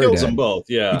 Very, He very kills dead. them both.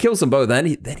 Yeah. He kills them both. Then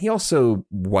he also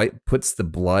puts the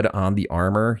blood on the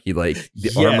armor. He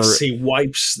armor. He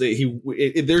wipes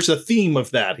there's a theme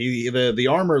of that. The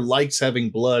armor likes having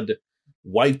blood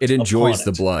wiped. It enjoys upon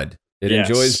the it. blood. It Yes.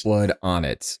 enjoys blood on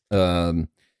it.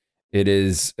 It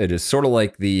is sort of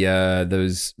like the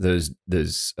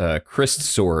those Christ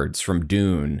swords from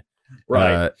Dune.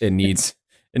 Right. It needs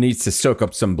to soak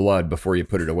up some blood before you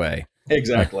put it away.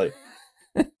 Exactly.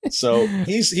 So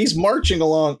he's marching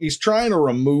along. He's trying to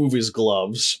remove his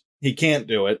gloves. He can't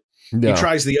do it. No. He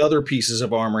tries the other pieces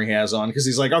of armor he has on because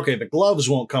he's like, okay, the gloves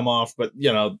won't come off, but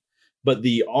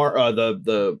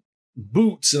the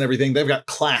boots and everything, they've got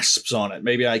clasps on it.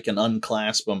 Maybe I can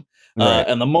unclasp them. Right.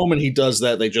 And the moment he does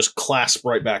that, they just clasp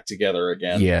right back together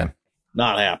again. Yeah.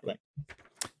 Not happening.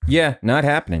 Yeah, not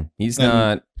happening. He's And-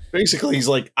 not. Basically, he's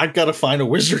like, I've got to find a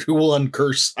wizard who will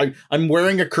uncurse. I'm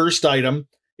wearing a cursed item.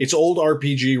 It's old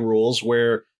RPG rules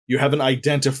where you haven't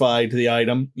identified the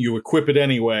item, you equip it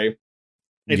anyway.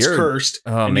 It's You're- cursed,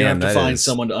 Oh and man, you have to that find is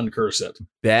someone to uncurse it.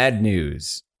 bad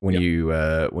news when Yep.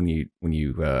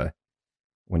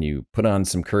 you put on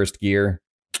some cursed gear.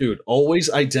 Dude, always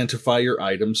identify your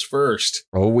items first.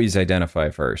 Always identify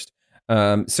first.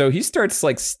 So he starts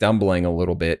like stumbling a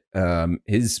little bit.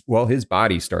 His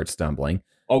body starts stumbling.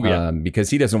 Oh yeah, Because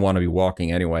he doesn't want to be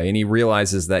walking anyway, and he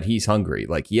realizes that he's hungry.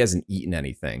 Like he hasn't eaten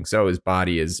anything, so his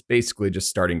body is basically just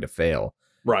starting to fail.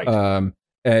 right.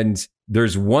 And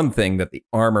there's one thing that the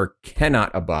armor cannot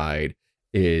abide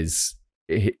is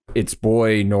its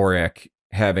boy Norik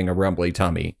having a rumbly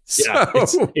tummy. Yeah,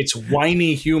 So it's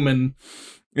whiny human.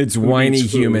 it's who whiny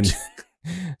needs food. human.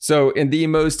 So in the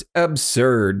most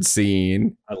absurd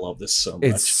scene, I love this so much.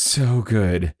 it's so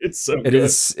good. It's so It good.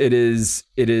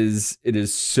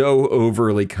 is so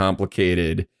overly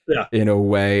complicated Yeah. in a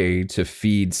way to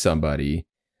feed somebody.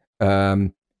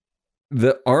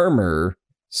 The armor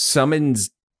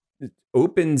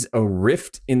opens a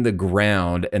rift in the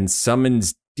ground and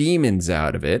summons demons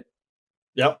out of it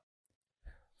Yep.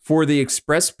 for the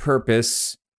express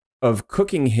purpose of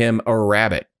cooking him a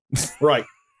rabbit. Right.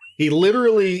 He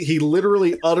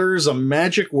literally utters a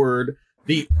magic word.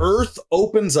 The earth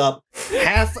opens up.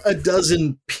 Half a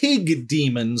dozen pig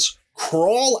demons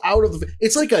crawl out of the.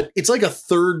 It's like a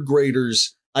third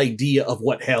grader's idea of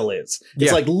what hell is. It's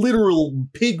Yeah. like literal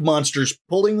pig monsters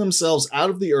pulling themselves out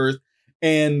of the earth,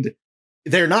 and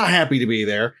they're not happy to be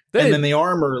there. And then the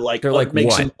armor they're like,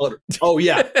 makes what? him utter. Oh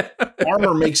yeah,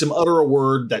 armor makes him utter a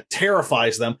word that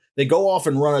terrifies them. They go off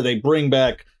and run. They bring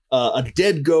back a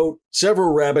dead goat,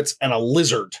 several rabbits, and a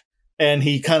lizard. And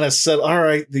he kind of said, all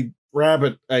right, the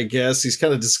rabbit, I guess. He's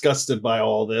kind of disgusted by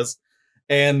all this.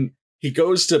 And he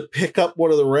goes to pick up one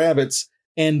of the rabbits,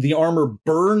 and the armor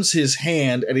burns his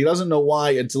hand, and he doesn't know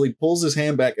why until he pulls his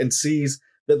hand back and sees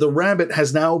that the rabbit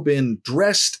has now been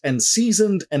dressed and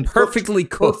seasoned and Perfectly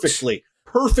cooked.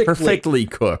 perfectly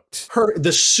cooked.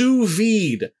 the sous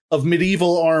vide of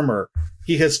medieval armor.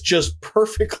 He has just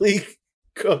perfectly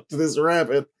cooked this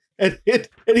rabbit, and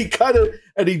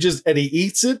he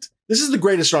eats it. This is the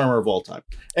greatest armor of all time.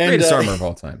 Greatest armor of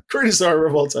all time. Greatest armor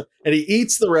of all time. And he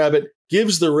eats the rabbit,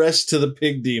 gives the rest to the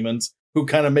pig demons, who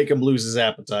kind of make him lose his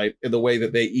appetite in the way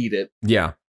that they eat it.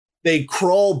 Yeah. They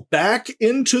crawl back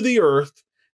into the earth,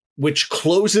 which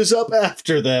closes up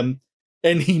after them,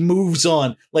 and he moves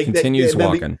on. Like continues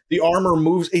walking. The armor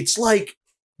moves. It's like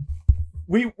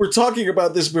we were talking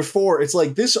about this before. It's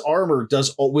like this armor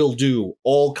will do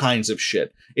all kinds of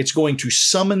shit. It's going to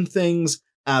summon things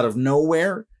out of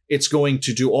nowhere. It's going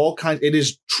to do all kinds. It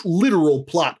is literal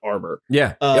plot armor.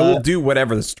 Yeah, it will do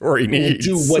whatever the story needs.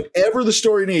 Do whatever the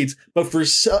story needs, but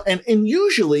and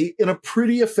usually in a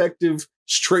pretty effective,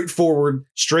 straightforward,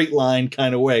 straight line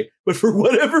kind of way. But for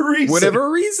whatever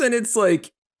reason, it's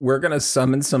like we're gonna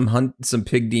summon some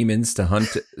pig demons to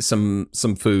hunt some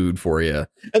food for you.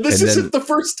 And this isn't the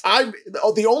first time.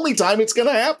 The only time it's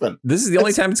gonna happen. This is the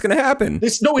only time it's gonna happen.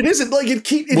 No, it isn't. Like it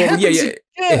happens.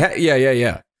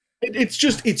 Yeah.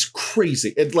 It's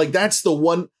crazy. That's the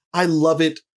one. I love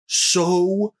it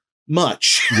so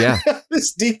much. Yeah.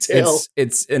 This detail.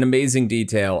 It's an amazing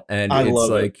detail. And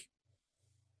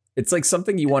it's like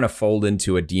something you want to fold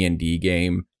into a D&D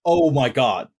game. Oh my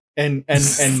God. And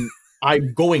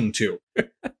I'm going to.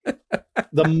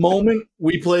 The moment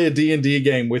we play a D&D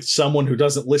game with someone who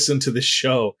doesn't listen to this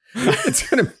show,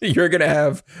 you're going to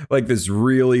have like this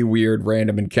really weird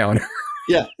random encounter.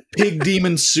 Yeah. Pig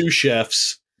demon sous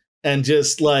chefs. And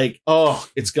just like,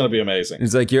 it's going to be amazing.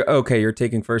 It's like, you're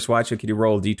taking first watch. Could you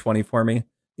roll a D20 for me?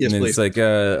 Yes, and please. It's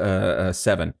like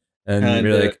 7. And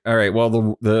you're like, all right,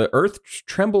 well, the earth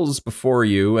trembles before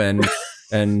you and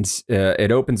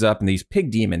it opens up and these pig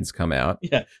demons come out.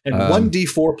 Yeah. And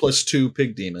 1d4 plus 2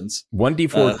 pig demons.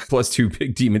 1d4 plus 2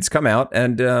 pig demons come out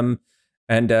and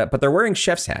but they're wearing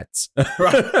chef's hats.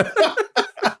 Right.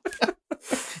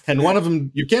 And one of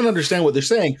them, you can't understand what they're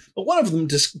saying, but one of them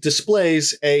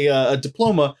displays a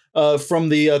diploma from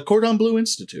the Cordon Bleu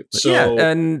Institute. So, yeah,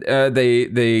 and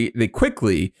they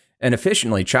quickly and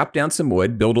efficiently chop down some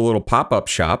wood, build a little pop-up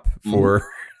shop for...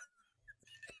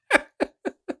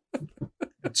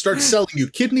 Start selling you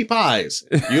kidney pies.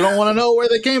 You don't want to know where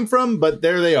they came from, but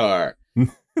there they are.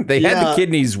 They had the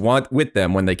kidneys with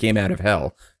them when they came out of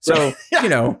hell. So,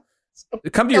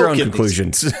 come to your own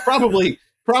conclusions.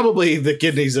 Probably the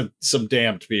kidneys of some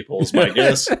damned people is my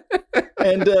guess.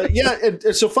 And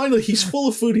so finally he's full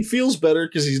of food. He feels better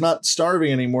because he's not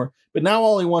starving anymore. But now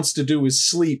all he wants to do is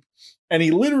sleep. And he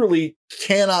literally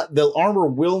cannot, the armor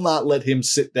will not let him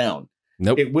sit down.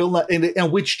 Nope. It will not,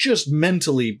 and which just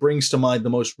mentally brings to mind the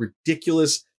most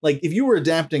ridiculous, like if you were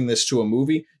adapting this to a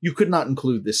movie, you could not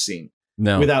include this scene.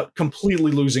 No. Without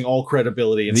completely losing all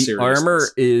credibility and seriousness. The armor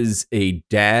is a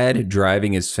dad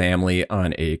driving his family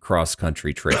on a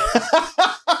cross-country trip.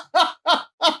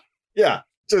 Yeah,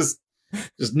 just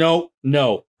no.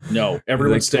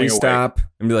 Everyone's staying away. Stop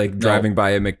and be like driving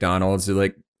by a McDonald's. They're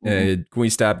like, can we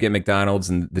stop, get McDonald's?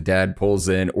 And the dad pulls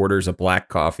in, orders a black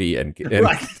coffee, and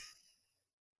right.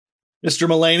 Mr.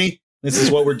 Mulaney, this is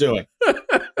what we're doing.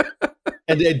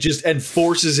 and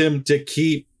forces him to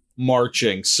keep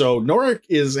marching. So Norik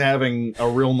is having a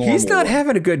real normal. He's not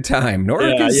having a good time.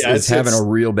 Norik is having a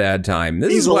real bad time.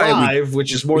 He's alive,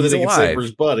 which is more than he can say for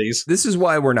his buddies. This is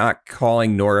why we're not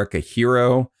calling Norik a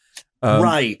hero.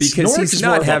 Right. Because Norik he's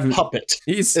not having a puppet.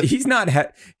 He's not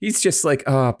he's just like,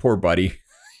 poor buddy.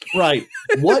 Right.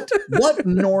 What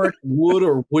Norik would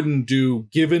or wouldn't do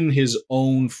given his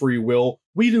own free will,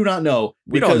 we do not know.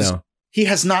 We don't know. He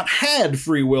has not had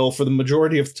free will for the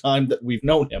majority of the time that we've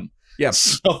known him. Yeah.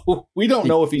 So we don't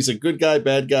know if he's a good guy,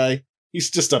 bad guy. He's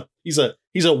just he's a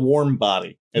warm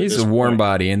body. He's a warm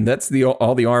body, and that's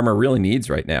all the armor really needs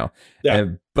right now. Yeah.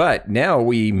 But now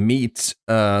we meet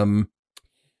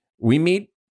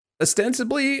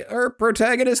ostensibly our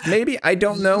protagonist. Maybe, I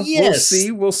don't know. Yes.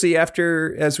 We'll see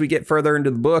as we get further into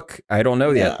the book. I don't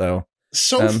know yet though.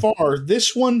 So far,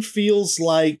 this one feels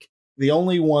like the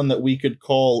only one that we could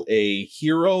call a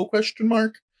hero? Question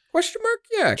mark.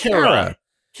 Yeah, Kara,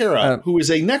 who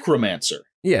is a necromancer.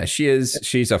 Yeah, she is.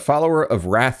 She's a follower of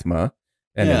Rathma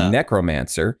and a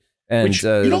necromancer. And which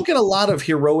you don't get a lot of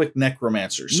heroic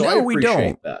necromancers, so I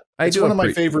appreciate that. It's one of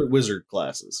my favorite wizard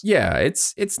classes. Yeah,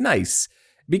 it's nice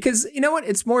because you know what?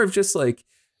 It's more of just like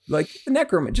the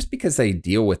necromancer. Just because they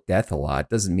deal with death a lot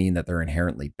doesn't mean that they're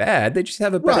inherently bad. They just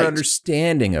have a better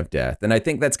understanding of death, and I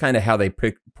think that's kind of how they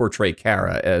portray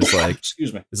Kara as like.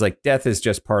 Excuse me. Is like death is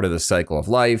just part of the cycle of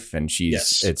life, and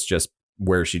it's just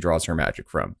where she draws her magic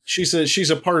from. She's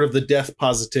a part of the death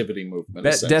positivity movement.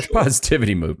 Death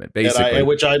positivity movement, basically,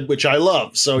 which I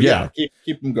love. So yeah,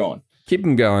 keep them going. Keep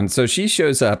them going. So she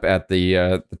shows up at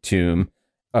the tomb,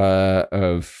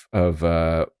 Bardock,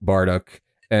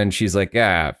 and she's like,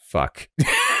 fuck.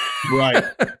 Right.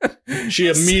 She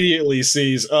immediately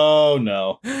sees, oh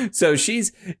no. So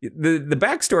she's the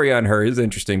backstory on her is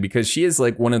interesting because she is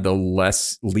like one of the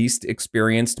least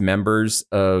experienced members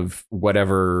of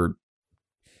whatever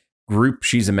group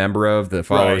she's a member of, the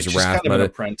Followers of Wrath. She's kind of an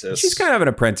apprentice. She's kind of an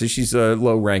apprentice. She's a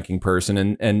low-ranking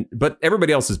person, but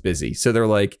everybody else is busy. So they're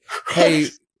like, hey,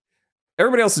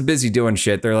 everybody else is busy doing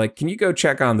shit. They're like, can you go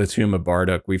check on the tomb of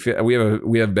Bardock? We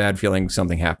have a bad feeling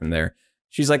something happened there.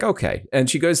 She's like, okay. And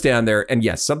she goes down there, and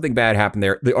yes, something bad happened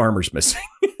there. The armor's missing.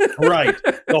 Right.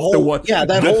 The whole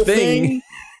thing.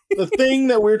 The thing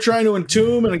that we're trying to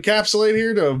entomb and encapsulate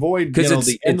here to avoid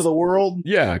the end of the world.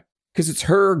 Yeah, because it's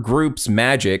her group's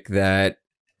magic that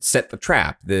set the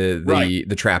trap,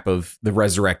 the trap of the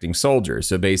resurrecting soldier.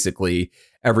 So basically,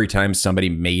 every time somebody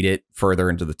made it further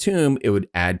into the tomb, it would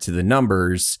add to the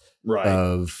numbers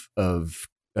of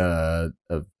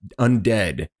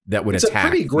undead that would attack. It's a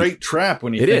pretty great trap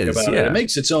when you think about it. It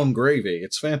makes its own gravy.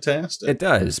 It's fantastic. It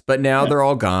does. But now they're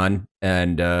all gone,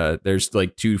 and there's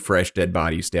like 2 fresh dead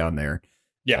bodies down there.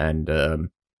 Yeah. And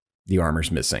the armor's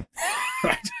missing.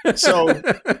 Right. So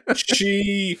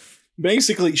she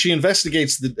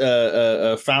investigates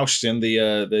the Faustin,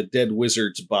 the dead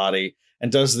wizard's body,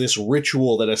 and does this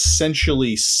ritual that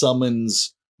essentially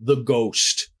summons the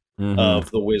ghost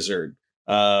of the wizard.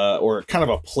 Or kind of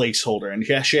a placeholder, and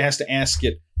she has to ask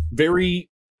it very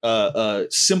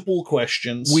simple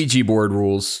questions. Ouija board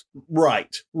rules.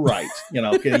 Right.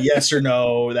 Yes or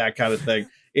no, that kind of thing.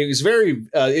 It was very.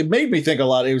 It made me think a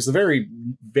lot. It was the very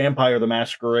Vampire the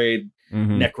Masquerade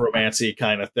necromancy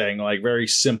kind of thing, like very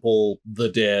simple, the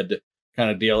dead kind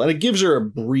of deal, and it gives her a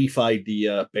brief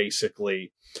idea,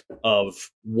 basically,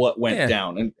 of what went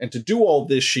down. And to do all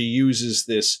this, she uses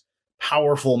this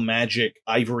powerful magic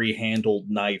ivory handled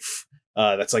knife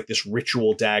that's like this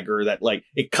ritual dagger that like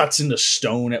it cuts into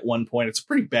stone at one point. It's a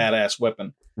pretty badass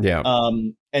weapon.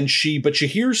 And she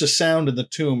hears a sound in the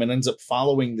tomb and ends up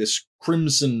following this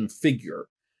crimson figure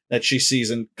that she sees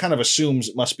and kind of assumes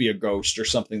it must be a ghost or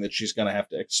something that she's going to have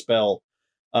to expel.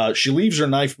 She leaves her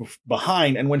knife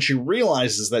behind, and when she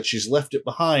realizes that she's left it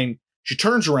behind, she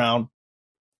turns around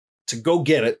to go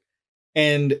get it.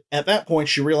 And at that point,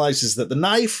 she realizes that the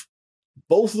knife,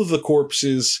 both of the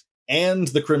corpses, and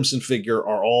the crimson figure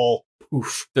are all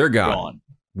poof. They're gone.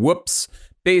 Whoops.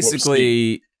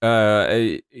 Basically,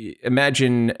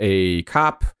 imagine a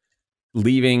cop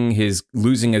losing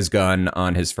his gun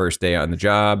on his first day on the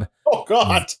job. Oh,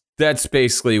 God. That's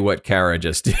basically what Kara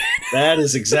just did. That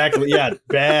is exactly,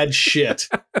 bad shit.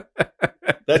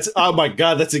 Oh my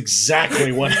God, that's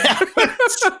exactly what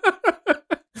happens.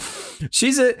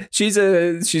 She's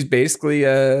basically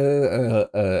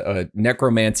a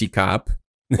necromancy cop.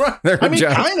 I mean,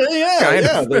 kind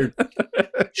of.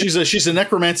 She's a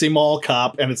necromancy mall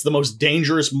cop, and it's the most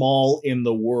dangerous mall in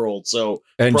the world. So,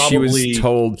 and probably she was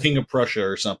told King of Prussia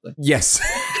or something. Yes.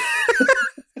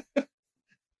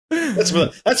 That's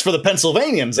for the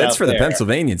Pennsylvanians. That's for the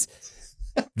Pennsylvanians.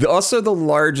 Also, the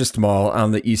largest mall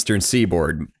on the Eastern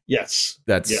Seaboard. Yes.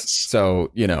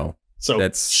 So So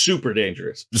that's super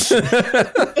dangerous.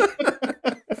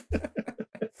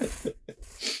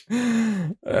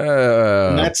 And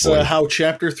that's how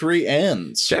chapter 3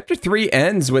 ends. Chapter 3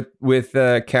 ends with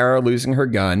Kara losing her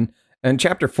gun, and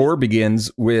chapter 4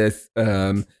 begins with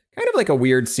kind of like a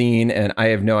weird scene, and I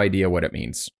have no idea what it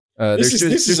means.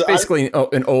 There's basically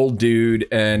an old dude,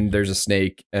 and there's a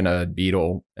snake and a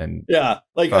beetle, and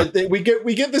we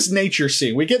get this nature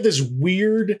scene. We get this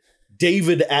weird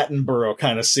David Attenborough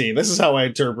kind of scene. This is how I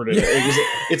interpreted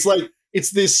it.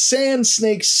 It's this sand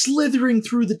snake slithering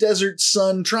through the desert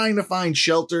sun, trying to find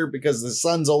shelter because the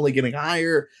sun's only getting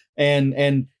higher.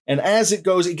 And as it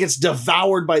goes, it gets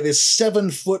devoured by this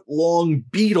 7-foot long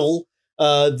beetle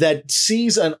that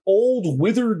sees an old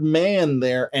withered man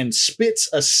there and spits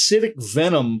acidic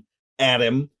venom at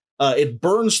him. It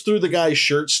burns through the guy's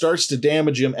shirt, starts to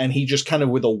damage him, and he just kind of,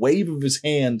 with a wave of his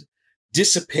hand,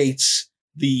 dissipates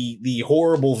the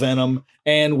horrible venom,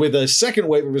 and with a second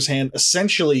wave of his hand,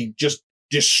 essentially just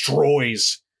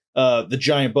destroys the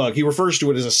giant bug. He refers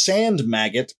to it as a sand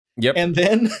maggot. Yep. And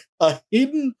then a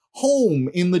hidden home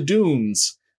in the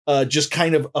dunes just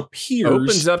kind of appears.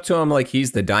 Opens up to him like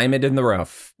he's the diamond in the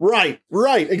rough. Right,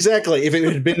 exactly. If it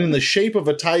had been in the shape of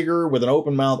a tiger with an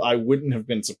open mouth, I wouldn't have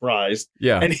been surprised.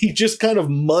 Yeah. And he just kind of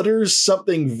mutters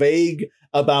something vague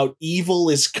about evil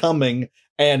is coming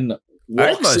and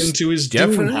walks into his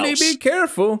definitely house. Be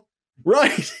careful,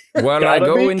 right? While I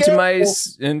go into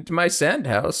my sand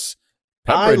house.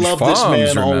 Pepperidge I love Farms,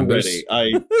 this man remembers.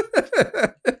 already.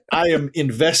 I am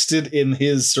invested in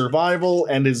his survival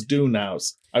and his dune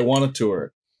house. I want a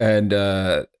tour. And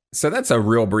so that's a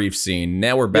real brief scene.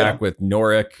 Now we're back with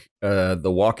Norik,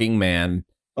 the walking man.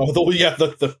 Oh,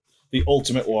 the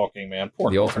ultimate walking man.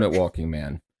 Poor the Norik. ultimate walking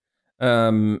man.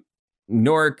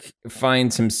 Norik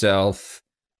finds himself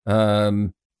at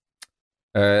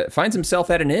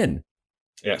an inn.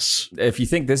 Yes. If you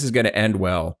think this is going to end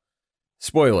well,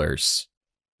 spoilers,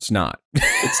 it's not.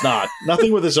 It's not.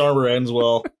 Nothing with his armor ends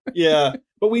well. Yeah,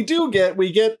 but we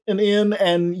get an inn,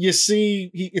 and you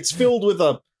see it's filled with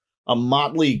a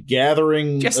motley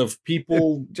gathering of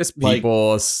people. Just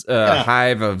people, a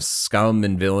hive of scum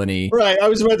and villainy. Right, I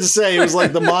was about to say, it was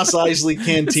like the Mos Eisley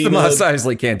Cantina. It's the Mos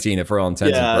Eisley Cantina for all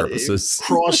intents and purposes.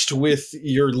 Crossed with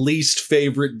your least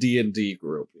favorite D&D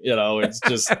group. It's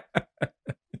just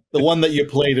the one that you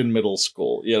played in middle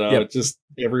school. It's just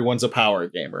everyone's a power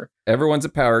gamer. Everyone's a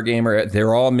power gamer.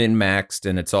 They're all min-maxed,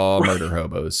 and it's all murder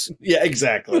hobos. Yeah,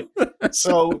 exactly.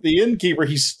 So the innkeeper,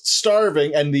 he's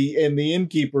starving, and the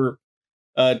innkeeper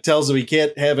tells him he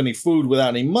can't have any food without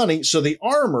any money. So the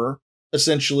armor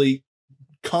essentially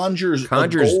conjures a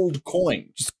gold coin.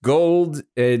 Just gold.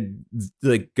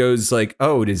 It goes like,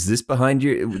 oh, is this behind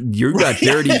you? You got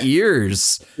dirty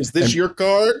ears. Is this your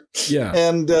card? Yeah.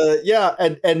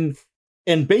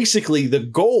 And basically the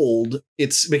gold,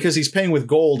 it's because he's paying with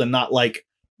gold and not like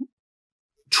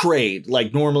trade.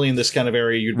 Like normally in this kind of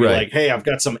area, you'd be like, hey, I've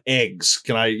got some eggs.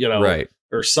 Can I,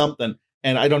 or something.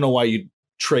 And I don't know why you'd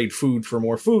trade food for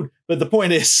more food. But the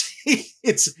point is,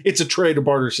 it's a trade or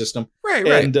barter system. Right.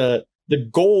 And the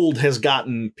gold has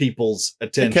gotten people's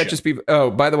attention. It catches people. Oh,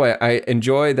 by the way, I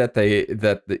enjoy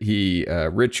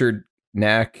that Richard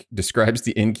Knack describes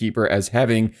the innkeeper as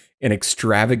having an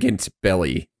extravagant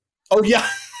belly. Oh yeah,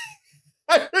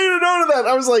 I didn't know that.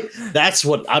 I was like, that's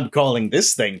what I'm calling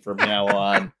this thing from now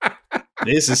on.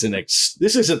 This isn't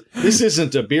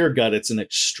a beer gut. It's an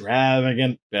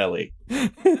extravagant belly.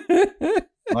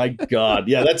 My God,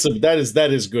 yeah, that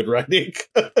is good writing.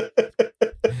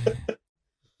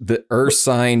 The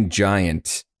Ursine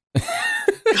Giant.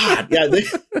 God, yeah,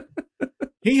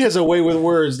 he has a way with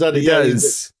words, doesn't he? He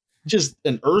does. Just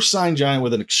an Ursine Giant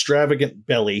with an extravagant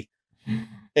belly,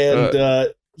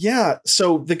 and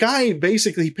so the guy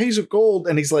basically he pays with gold,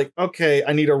 and he's like, okay,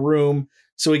 I need a room.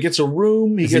 So he gets a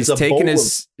room. He's taking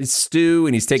his stew,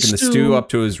 and he's taking the stew up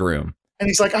to his room. And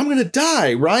he's like, I'm going to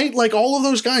die, right? Like all of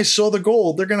those guys saw the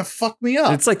gold. They're going to fuck me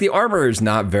up. It's like the armor is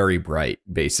not very bright,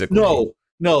 basically.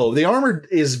 No, the armor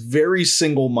is very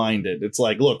single-minded. It's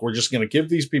like, look, we're just going to give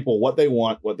these people what they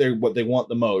want, what they want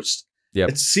the most. Yep.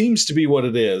 It seems to be what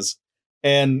it is.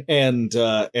 And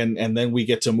then we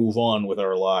get to move on with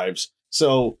our lives.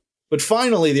 So, but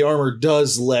finally the armor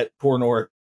does let poor Norik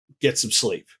get some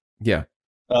sleep. Yeah.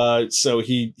 So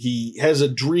he has a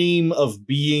dream of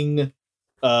being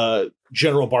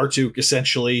General Bartuk,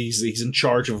 essentially. He's in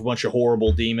charge of a bunch of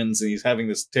horrible demons, and he's having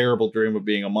this terrible dream of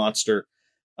being a monster,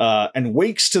 and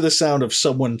wakes to the sound of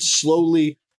someone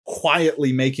slowly,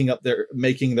 quietly making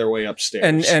their way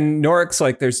upstairs. And Norik's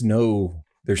like, there's no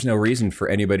reason for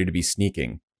anybody to be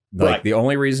sneaking. Like the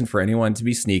only reason for anyone to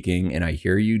be sneaking, and I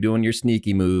hear you doing your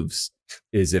sneaky moves,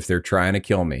 is if they're trying to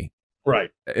kill me.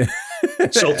 Right.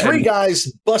 So three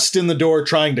guys bust in the door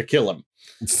trying to kill him.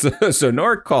 So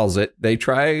Norik calls it. They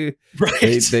try.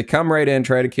 Right. They come right in,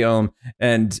 try to kill him,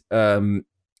 and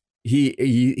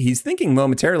he's thinking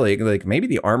momentarily like maybe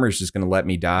the armor's just going to let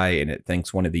me die, and it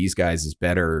thinks one of these guys is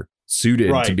better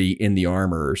suited to be in the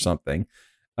armor or something.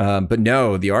 But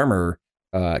no, the armor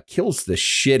kills the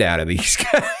shit out of these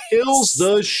guys. Kills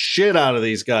the shit out of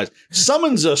these guys.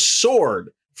 Summons a sword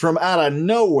from out of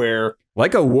nowhere,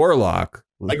 like a warlock.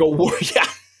 Yeah.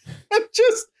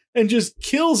 and just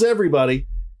kills everybody.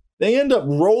 They end up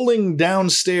rolling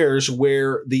downstairs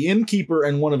where the innkeeper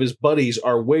and one of his buddies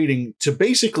are waiting to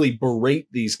basically berate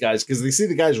these guys because they see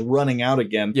the guys running out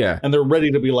again. Yeah. And they're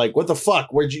ready to be like, what the fuck?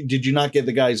 Did you not get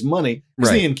the guy's money?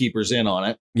 Because the innkeeper's in on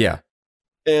it. Yeah.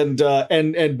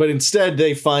 But instead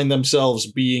they find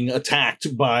themselves being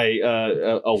attacked by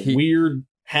a weird,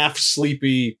 half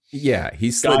sleepy. Yeah. He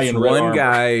slips one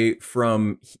guy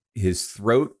from his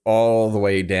throat all the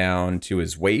way down to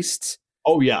his waist.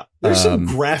 Oh yeah, there's some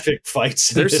graphic fights.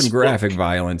 There's some graphic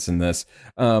violence in this.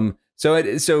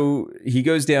 So he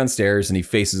goes downstairs and he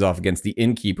faces off against the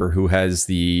innkeeper, who has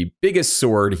the biggest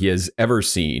sword he has ever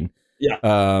seen. Yeah.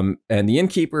 And the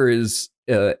innkeeper is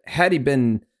had he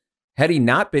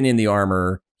not been in the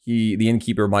armor, the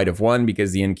innkeeper might have won,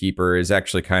 because the innkeeper is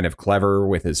actually kind of clever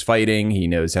with his fighting. He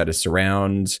knows how to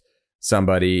surround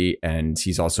somebody, and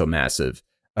he's also massive.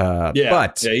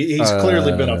 But he's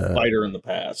clearly been a fighter in the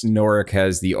past. Norik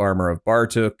has the armor of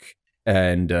Bartuk,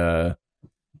 and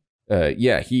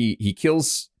he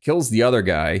kills the other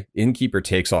guy. Innkeeper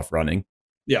takes off running.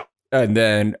 Yeah. And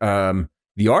then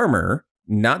the armor,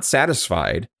 not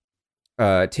satisfied,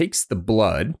 takes the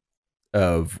blood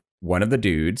of one of the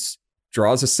dudes,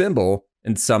 draws a symbol,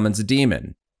 and summons a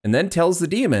demon, and then tells the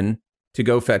demon to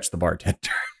go fetch the bartender.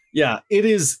 Yeah, it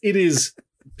is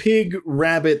pig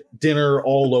rabbit dinner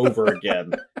all over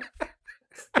again.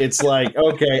 It's like,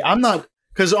 okay, I'm not,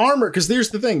 because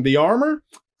there's the thing, the armor,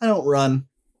 I don't run.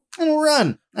 I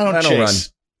don't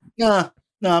chase. No,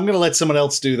 I'm gonna let someone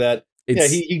else do that.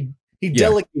 He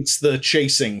delegates the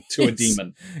chasing to a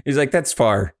demon. He's like, that's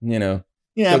far, Yeah,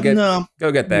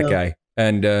 go get that guy.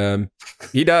 And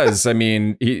he does. I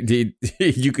mean, the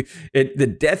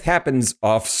death happens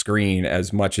off screen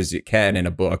as much as it can in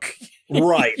a book.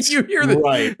 Right. You hear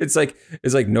right. It's like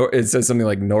it says something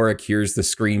like Nora hears the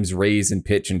screams raise in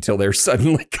pitch until they're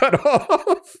suddenly cut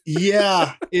off.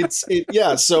 Yeah,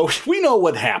 so we know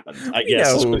what happened, I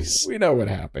guess. We know what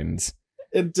happens.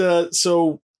 And then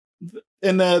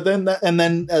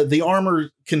the armor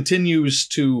continues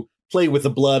to play with the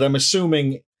blood. I'm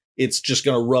assuming it's just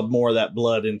going to rub more of that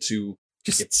blood into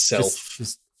itself.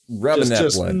 Just rubbing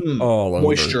that blood all over.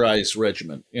 Moisturized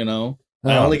regimen,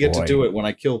 I only get to do it when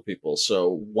I kill people,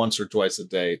 so once or twice a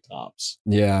day, tops.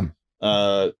 Yeah.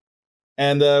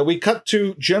 And we cut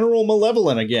to General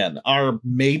Malevolent again. Our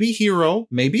maybe hero,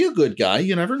 maybe a good guy,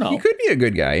 you never know. He could be a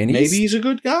good guy. And maybe he's a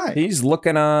good guy. He's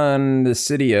looking on the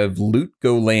city of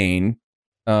Lutgolane,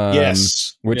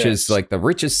 which is like the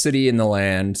richest city in the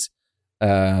land.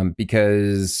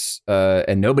 Because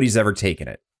and nobody's ever taken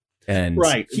it, and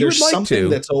there's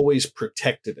something that's always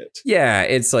protected it. Yeah,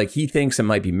 it's like he thinks it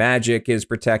might be magic is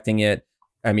protecting it.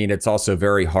 I mean, it's also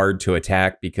very hard to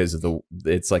attack because of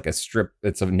it's like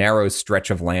it's a narrow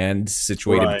stretch of land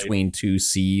situated between two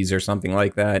seas or something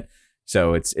like that.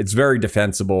 So it's very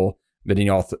defensible. But he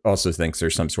also thinks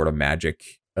there's some sort of magical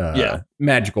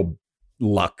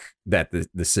luck that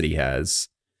the city has.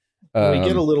 We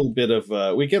get a little bit of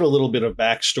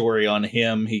backstory on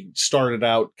him. He started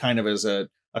out kind of as a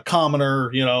commoner,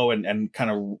 and kind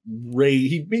of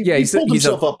he pulled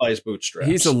himself up by his bootstraps.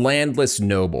 He's a landless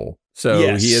noble, so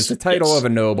he has the title of a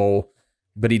noble,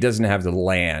 but he doesn't have the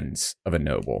lands of a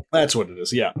noble. That's what it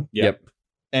is. Yeah. Yep.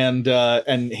 And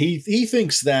he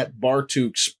thinks that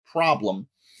Bartuk's problem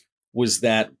was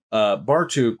that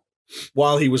Bartuk,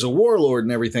 while he was a warlord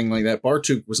and everything like that,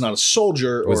 Bartuk was not a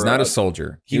soldier.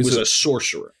 He was a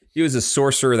sorcerer. He was a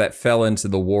sorcerer that fell into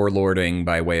the warlording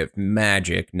by way of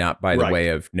magic, not by the way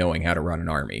of knowing how to run an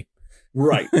army.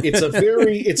 Right.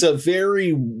 It's a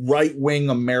very right-wing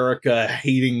America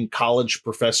hating college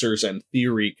professors and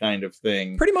theory kind of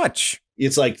thing. Pretty much.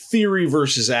 It's like theory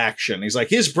versus action. He's like,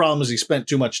 his problem is he spent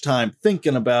too much time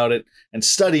thinking about it and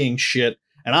studying shit,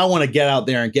 and I want to get out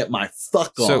there and get my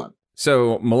fuck on.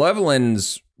 So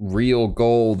Malevolent's real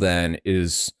goal then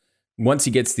is, once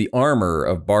he gets the armor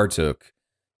of Bartuk,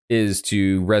 is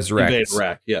to resurrect. Invade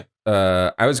Iraq, yeah.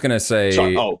 I was going to say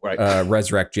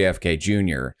resurrect JFK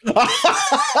Jr.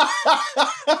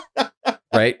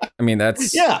 Right? I mean,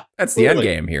 that's the end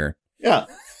game here. Yeah.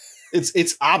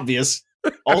 It's obvious.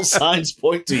 All signs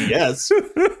point to yes.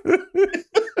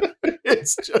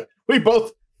 It's just, we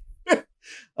both...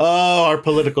 Oh, our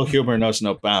political humor knows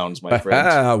no bounds, my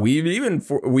friend. We've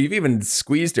even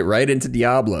squeezed it right into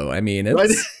Diablo. I mean,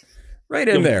 it's right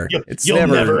in there. You'll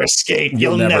never escape.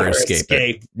 You'll never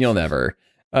escape. You'll never.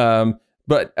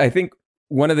 But I think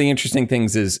one of the interesting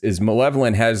things is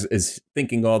Malevolent is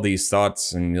thinking all these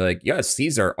thoughts, and you're like, yes,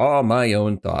 these are all my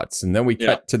own thoughts. And then we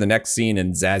cut to the next scene,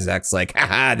 and Zazak's like,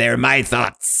 haha, they're my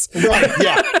thoughts. Right?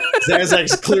 Yeah.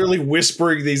 Zazak's clearly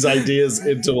whispering these ideas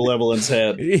into Malevolent's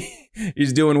head.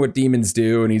 He's doing what demons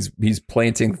do, and he's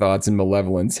planting thoughts in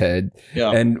Malevolent's head.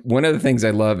 Yeah. And one of the things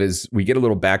I love is we get a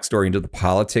little backstory into the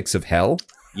politics of hell.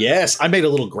 Yes, I made a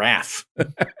little graph.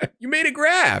 You made a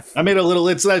graph. I made a little.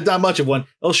 It's not much of one.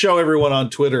 I'll show everyone on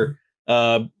Twitter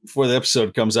before the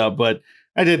episode comes out. But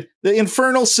I did the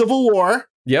Infernal Civil War.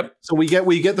 Yep. So we get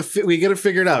it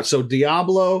figured out. So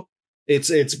Diablo.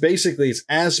 It's basically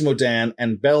Asmodan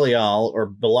and Belial, or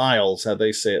Belial's how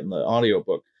they say it in the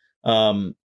audiobook.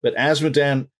 But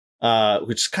Asmodan,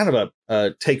 which is kind of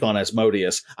a take on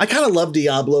Asmodeus. I kind of love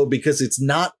Diablo because it's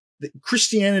not,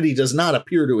 Christianity does not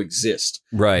appear to exist.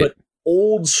 Right. But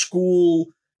old school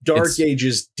Dark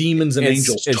Ages demons and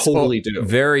angels totally do.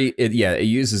 It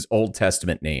uses Old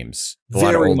Testament names.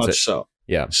 Very much so.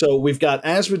 Yeah. So we've got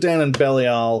Asmodan and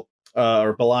Belial,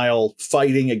 or Belial,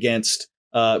 fighting against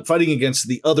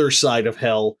the other side of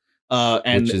hell.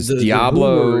 And which is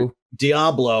Diablo.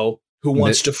 Diablo, who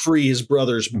wants to free his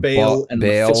brothers Baal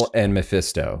and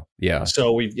Mephisto. Yeah.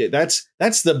 So we get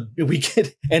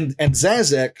and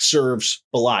Zazek serves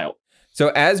Belial. So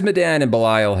Azmodan and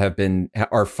Belial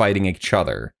are fighting each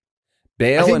other.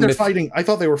 I think they're fighting. I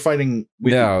thought they were fighting.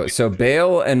 So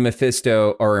Baal and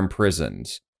Mephisto are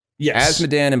imprisoned. Yes.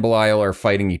 Azmodan and Belial are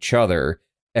fighting each other,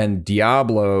 and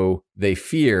Diablo, they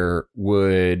fear,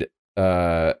 would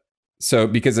so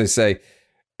because they say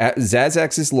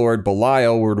Zazak's lord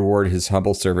Belial would reward his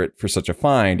humble servant for such a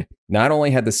find. Not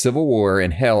only had the civil war in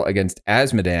hell against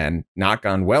Azmodan not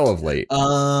gone well of late,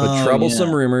 but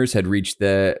troublesome rumors had reached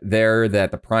there that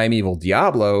the primeval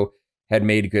Diablo had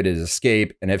made good his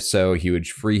escape, and if so, he would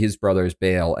free his brothers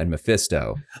Baal and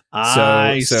Mephisto.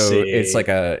 So it's like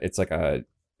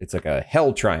a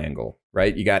hell triangle,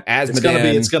 right? You got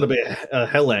Azmodan. It's gonna be a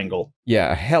hell angle.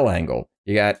 Yeah, a hell angle.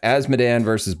 You got Azmodan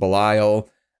versus Belial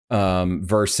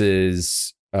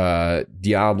versus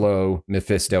Diablo,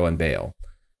 Mephisto, and Baal.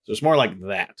 So it's more like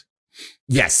that.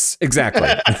 Yes, exactly.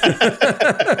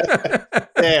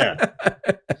 There.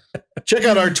 Check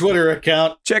out our Twitter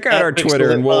account. Check out our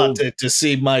Twitter and we'll to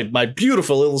see my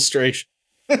beautiful illustration.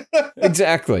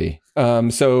 Exactly.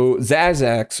 So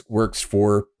Zazax works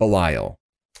for Belial.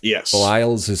 Yes.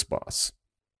 Belial's his boss.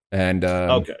 And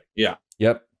okay. Yeah.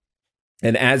 Yep.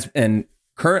 And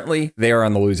currently they are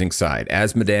on the losing side.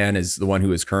 Azmodan is the one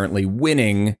who is currently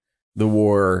winning the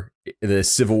war, the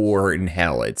civil war in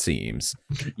hell, it seems.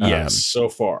 Yes, so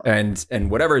far. And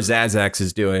whatever Zazax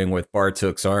is doing with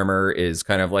Bartuk's armor is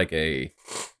kind of like a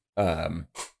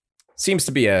seems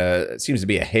to be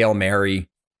a Hail Mary.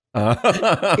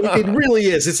 It really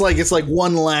is. It's like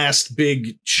one last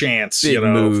big chance, big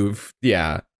move.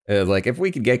 Yeah. Like if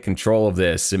we could get control of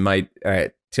this, it might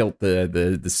tilt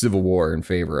the civil war in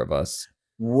favor of us.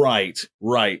 Right.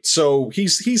 So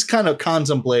he's kind of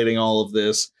contemplating all of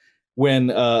this when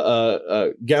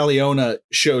Galeona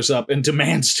shows up and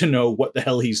demands to know what the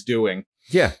hell he's doing.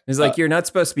 Yeah, he's like, "You're not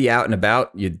supposed to be out and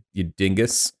about, you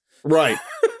dingus." Right.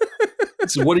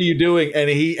 So what are you doing? And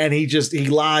he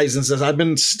lies and says, "I've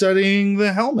been studying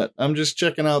the helmet. I'm just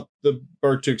checking out the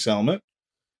Bartuk's helmet."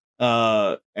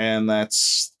 And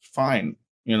that's fine,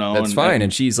 That's fine.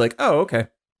 And she's like, "Oh, okay."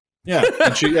 Yeah,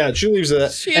 and she leaves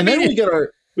that. And then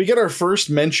we get our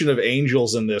first mention of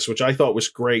angels in this, which I thought was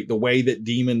great. The way that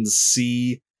demons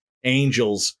see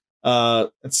angels.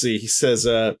 Let's see. He says,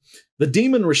 the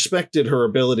demon respected her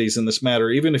abilities in this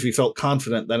matter, even if he felt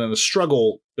confident that in a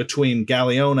struggle between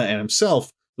Galeona and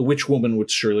himself, the witch woman would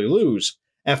surely lose.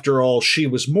 After all, she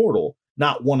was mortal,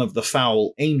 not one of the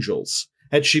foul angels.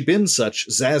 Had she been such,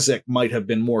 Zazek might have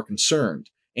been more concerned.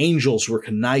 Angels were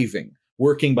conniving,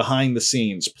 working behind the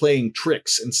scenes, playing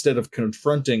tricks instead of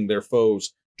confronting their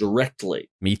foes directly.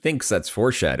 Methinks that's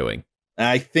foreshadowing.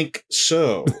 I think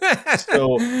so.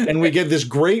 And we get this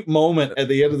great moment at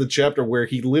the end of the chapter where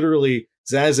he literally,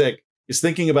 Zazek is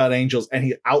thinking about angels and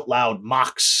he out loud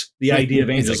mocks the idea of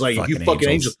angels. like you fucking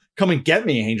angels, come and get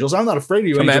me, angels. I'm not afraid of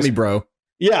you, come angels. At me, bro.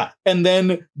 Yeah. And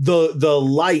then the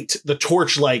light, the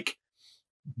torch, like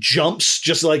jumps,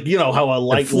 just like how a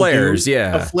light flares,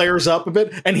 it flares up a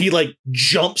bit, and he like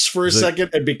jumps for a second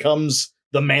and becomes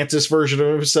the mantis version of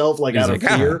himself, like out of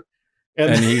fear.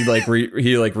 And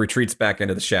he retreats back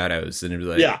into the shadows, and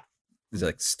he's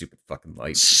like, stupid fucking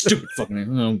light, stupid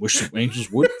fucking. I wish some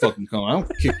angels would fucking come. I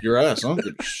don't kick your ass. I don't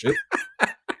give a shit. I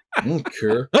don't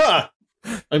care.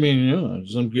 I mean,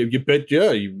 you bet.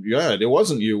 Yeah, it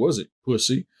wasn't you, was it,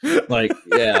 pussy? Like,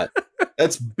 yeah.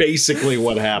 That's basically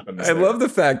what happens. I love the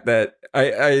fact that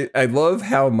I love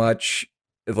how much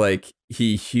like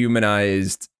he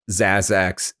humanized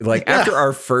Zazax. Like after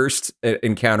our first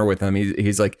encounter with him,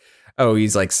 he's like, oh,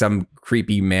 he's like some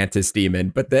creepy mantis demon.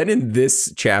 But then in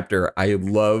this chapter, I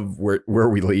love where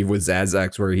we leave with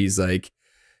Zazax, where he's like,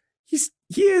 he's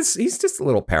just a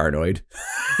little paranoid.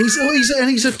 He's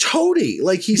a toady.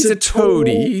 Like he's a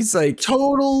toady. He's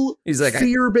like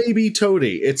fear baby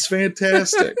toady. It's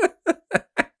fantastic.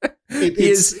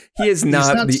 He's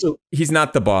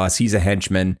not the boss. He's a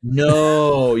henchman.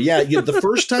 No, yeah. The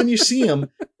first time you see him,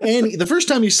 and the first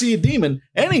time you see a demon,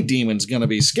 any demon's gonna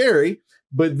be scary.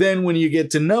 But then when you get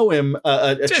to know him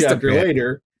a chapter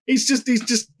later,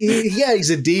 he's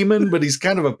a demon, but he's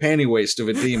kind of a panty waist of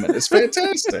a demon. It's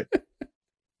fantastic.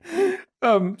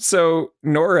 So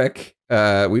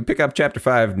Norik, we pick up chapter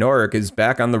 5. Norik is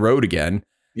back on the road again.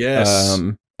 Yes.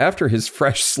 After his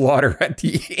fresh slaughter at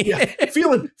the end.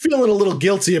 Feeling a little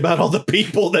guilty about all the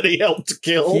people that he helped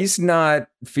kill. He's not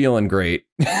feeling great.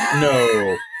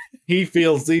 No.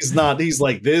 He's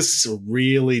like, this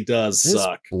really does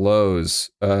suck. Blows.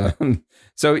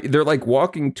 So they're like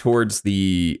walking towards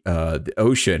the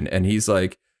ocean, and he's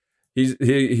like,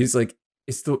 He's like,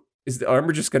 is the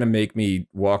armor just gonna make me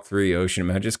walk through the ocean?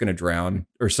 Am I just gonna drown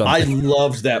or I something?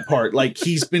 loved that part. Like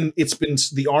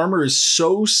the armor is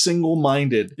so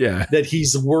single-minded Yeah. that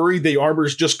he's worried the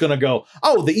armor's just gonna go,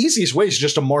 oh, the easiest way is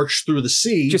just to march through the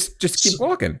sea. Just keep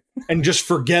walking. And just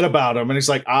forget about him. And he's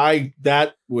like,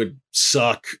 that would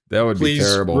suck. That would Please be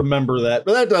terrible. remember that.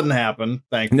 But that doesn't happen,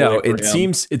 thankfully. No, for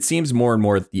him. it seems more and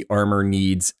more that the armor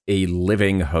needs a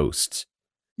living host.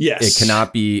 Yes. It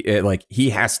cannot be like he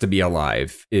has to be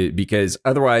alive because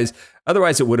otherwise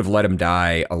it would have let him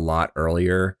die a lot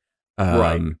earlier.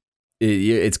 Right.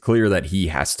 It's clear that he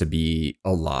has to be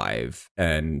alive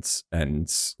and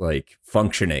like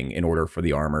functioning in order for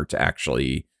the armor to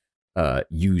actually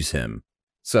use him.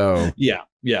 So yeah.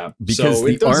 because so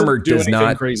the armor does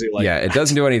not crazy like that. it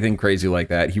doesn't do anything crazy like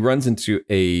that. He runs into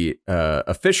a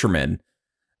fisherman,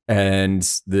 and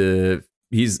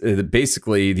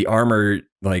basically the armor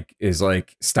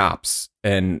stops,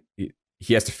 and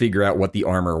he has to figure out what the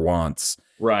armor wants.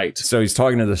 Right. So he's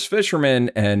talking to this fisherman,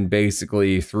 and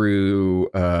basically through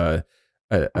a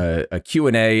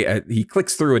Q&A, he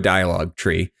clicks through a dialogue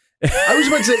tree. I was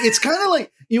about to say, it's kind of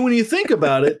like, when you think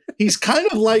about it, he's kind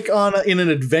of like in an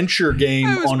adventure game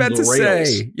on the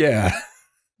rails. Yeah.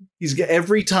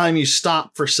 Every time you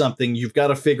stop for something, you've got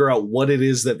to figure out what it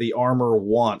is that the armor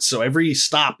wants. So every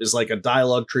stop is like a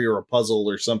dialogue tree or a puzzle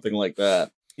or something like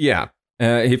that. Yeah.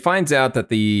 He finds out that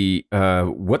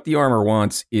what the armor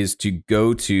wants is to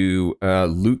go to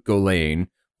Lut Gholein,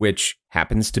 which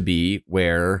happens to be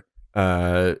where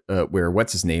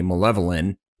what's his name,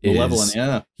 Malevolent is.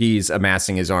 Yeah. He's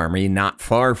amassing his army not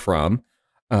far from.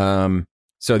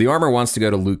 So the armor wants to go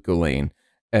to Lut Gholein.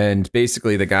 And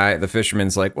basically the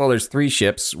fisherman's like, well, there's 3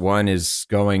 ships. One is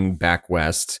going back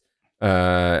west.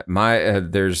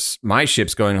 There's my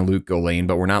ship's going to Lut Gholein,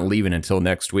 but we're not leaving until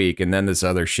next week. And then this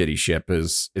other shitty ship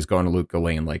is going to Lut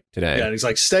Gholein like today. Yeah, and he's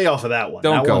like, stay off of that one.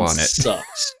 Don't that go one on it.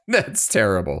 Sucks. That's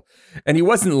terrible. And he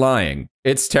wasn't lying.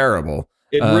 It's terrible.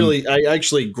 It really. I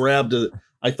actually grabbed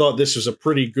I thought this was a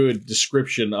pretty good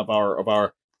description of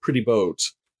our pretty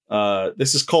boat.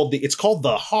 This is called the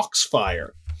Hawksfire.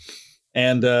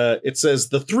 And it says,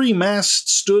 the 3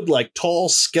 masts stood like tall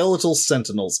skeletal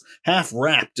sentinels, half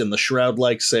wrapped in the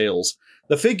shroud-like sails.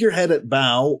 The figurehead at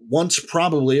bow, once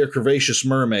probably a curvaceous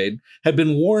mermaid, had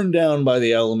been worn down by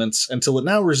the elements until it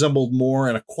now resembled more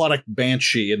an aquatic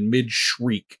banshee in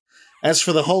mid-shriek. As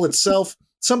for the hull itself,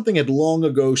 something had long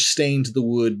ago stained the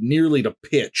wood nearly to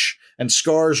pitch, and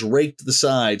scars raked the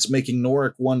sides, making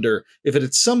Norik wonder if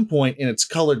at some point in its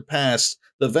colored past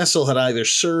the vessel had either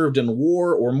served in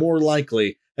war or, more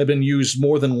likely, had been used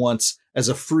more than once as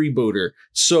a freebooter.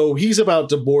 So he's about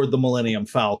to board the Millennium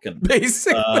Falcon.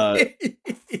 Basically.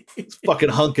 It's a fucking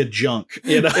hunk of junk.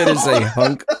 You know? It is a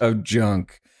hunk of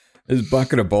junk. This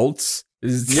bucket of bolts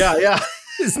is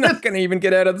not going to even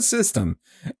get out of the system.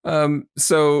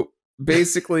 So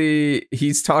basically,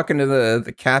 he's talking to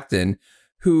the captain,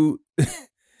 who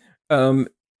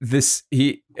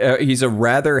he's a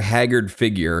rather haggard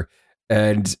figure.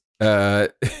 And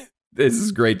this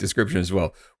is a great description as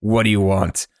well. What do you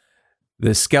want?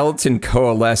 The skeleton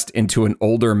coalesced into an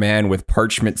older man with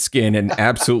parchment skin and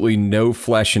absolutely no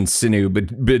flesh and sinew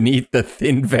beneath the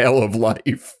thin veil of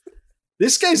life.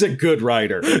 This guy's a good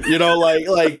writer. You know,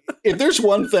 like if there's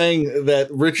one thing that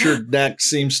Richard Neck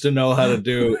seems to know how to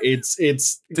do, it's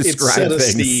set a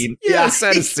scene. Yeah,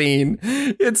 set a scene.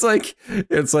 It's like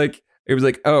it was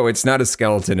like, oh, it's not a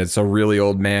skeleton. It's a really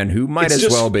old man who might as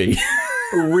well be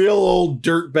a real old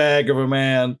dirtbag of a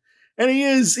man. And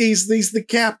he's the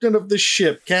captain of the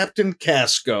ship, Captain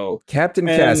Casco.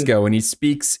 Casco, and he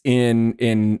speaks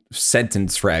in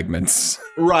sentence fragments.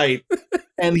 Right.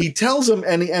 And he tells him,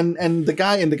 and the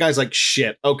guy's like,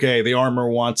 shit, okay, the armor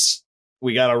wants,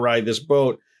 we gotta ride this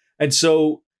boat. And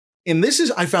so,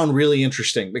 I found really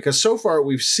interesting, because so far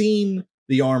we've seen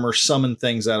the armor summon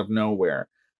things out of nowhere.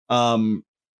 And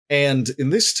in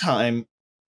this time,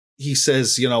 he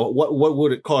says, you know, what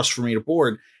would it cost for me to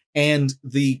board? And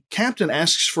the captain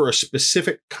asks for a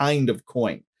specific kind of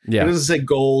coin. Yeah. He doesn't say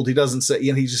gold. He doesn't say,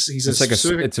 you know, he says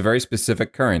it's a very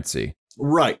specific currency.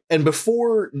 Right. And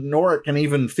before Norik can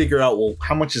even figure out, well,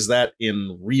 how much is that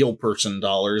in real person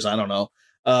dollars? I don't know.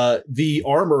 The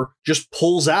armor just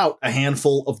pulls out a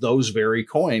handful of those very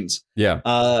coins. Yeah.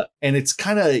 And it's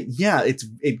kind of,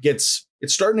 it's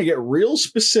starting to get real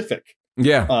specific.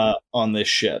 Yeah. On this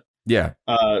shit. Yeah.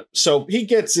 So he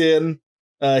gets in.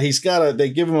 They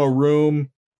give him a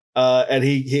room, and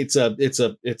it's a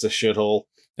shithole.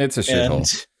 It's a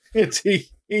shithole.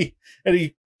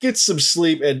 He gets some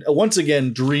sleep, and once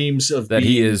again dreams of that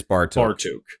he is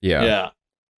Bartok. Yeah.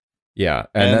 Yeah,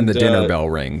 and then the dinner bell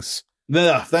rings.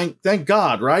 Yeah, thank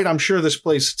God, right? I'm sure this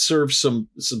place serves some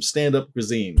stand-up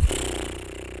cuisine.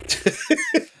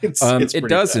 It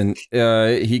doesn't.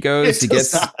 He goes.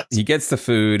 He gets the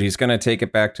food. He's going to take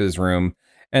it back to his room,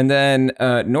 and then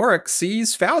Norik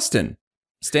sees Faustin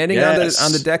standing on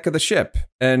the deck of the ship,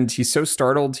 and he's so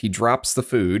startled he drops the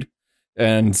food,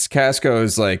 and Casco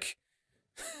is like,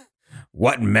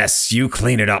 "What mess? You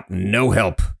clean it up. No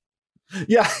help."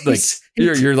 Yeah, like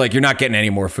you're like, you're not getting any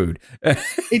more food.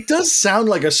 It does sound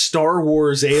like a Star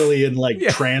Wars alien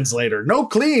translator. No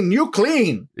clean, you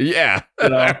clean. Yeah.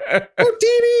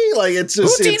 Houdini! Like it's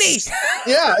just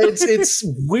it's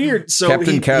weird. So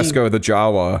Captain Casco the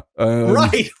Jawa.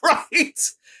 Right.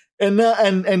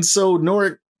 And so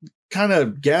Norik kind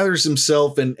of gathers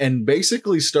himself and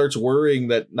basically starts worrying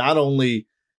that not only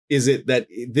is it that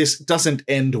this doesn't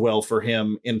end well for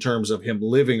him in terms of him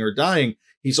living or dying,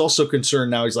 he's also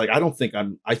concerned now. He's like, I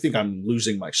think I'm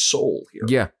losing my soul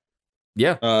here.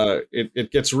 Yeah.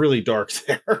 It gets really dark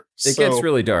there. It gets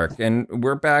really dark, and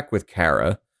we're back with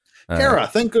Kara.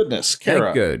 Thank goodness.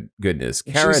 Kara. Thank goodness.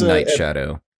 Kara Night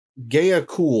Shadow. Gaia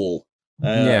Cool.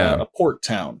 A port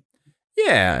town.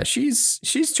 Yeah, she's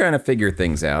trying to figure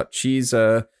things out. She's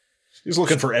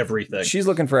looking for everything. She's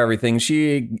looking for everything.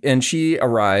 She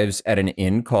arrives at an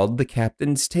inn called the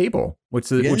Captain's Table,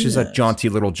 which is a jaunty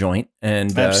little joint.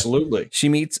 And absolutely, she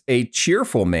meets a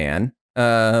cheerful man,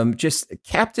 just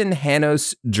Captain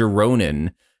Hanos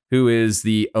Jeronin, who is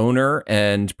the owner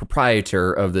and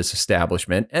proprietor of this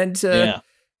establishment. And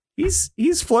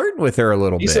he's flirting with her a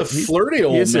little bit. He's a flirty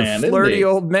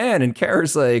old man. And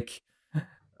Kara's like,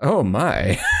 oh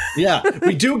my. Yeah,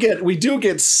 we do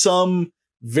get some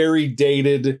very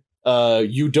dated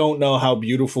you don't know how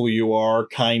beautiful you are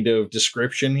kind of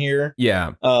description here.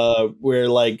 Yeah. Where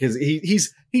like, cause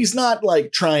he's not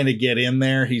like trying to get in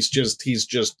there. He's just,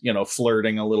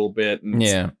 flirting a little bit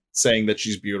and saying that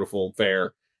she's beautiful.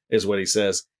 Fair is what he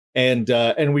says. And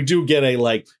we do get a,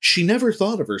 like, she never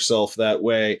thought of herself that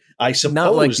way. I suppose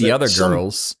not like the other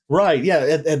girls. Right. Yeah.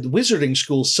 At wizarding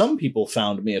school, some people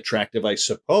found me attractive, I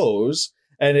suppose.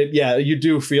 And you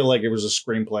do feel like it was a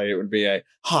screenplay. It would be a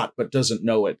hot but doesn't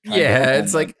know it kind of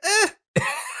it's like,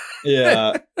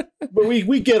 yeah. But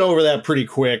we get over that pretty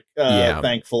quick.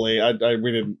 Thankfully,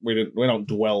 we don't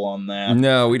dwell on that.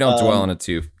 No, we don't dwell on it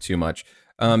too much.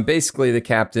 Basically, the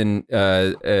captain,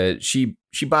 she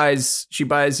buys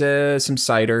some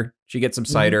cider. She gets some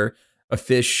cider, a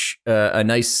fish, a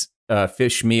nice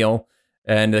fish meal,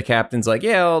 and the captain's like,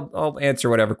 "Yeah, I'll answer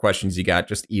whatever questions you got.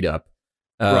 Just eat up."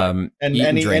 Right. And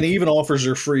he even offers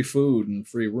her free food and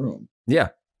free room. Yeah.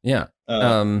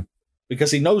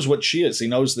 Because he knows what she is. He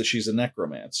knows that she's a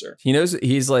necromancer. He knows.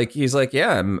 He's like,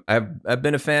 yeah. I've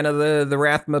been a fan of the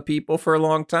Rathma people for a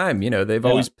long time. They've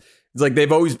always. It's like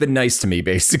they've always been nice to me,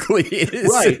 basically.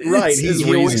 Right.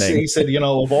 He said,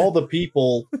 of all the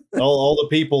people, all the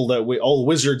people all the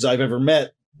wizards I've ever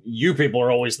met, you people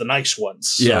are always the nice ones.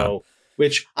 So,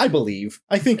 which I believe.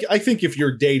 I think if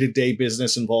your day-to-day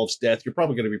business involves death, you're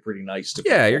probably going to be pretty nice to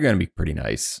people. Yeah, you're going to be pretty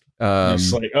nice.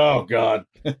 It's like, oh God.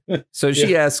 So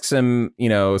she asks him,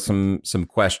 some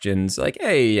questions like,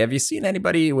 "Hey, have you seen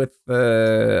anybody with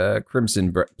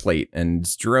crimson plate?" And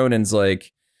Jeronin's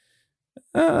like,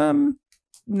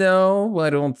 no, I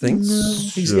don't think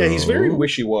so. He's very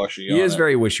wishy-washy. He is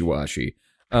very wishy-washy.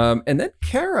 And then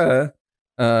Kara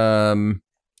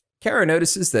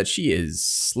notices that she is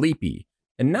sleepy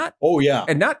and not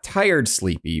tired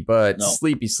sleepy, but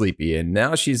sleepy. And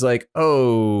now she's like,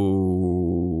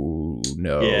 oh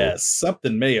no. Yeah,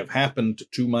 something may have happened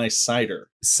to my cider.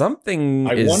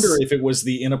 I wonder if it was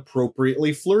the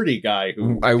inappropriately flirty guy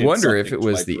who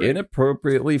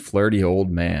inappropriately flirty old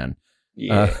man.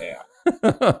 Yeah.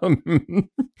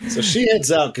 So she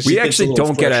heads out because we actually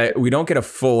don't get a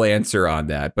full answer on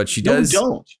that, but she does.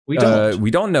 We don't.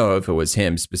 We don't know if it was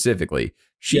him specifically.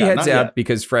 She heads out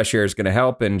because fresh air is going to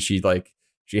help, and she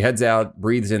heads out,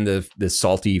 breathes in the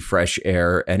salty fresh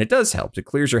air, and it does help. It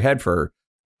clears her head for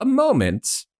a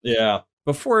moment. Yeah.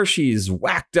 Before she's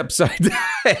whacked upside the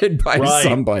head by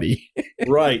somebody.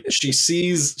 Right. She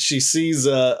sees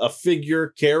a figure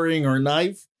carrying her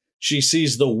knife. She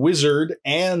sees the wizard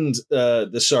and the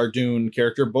Sardoon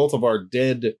character, both of our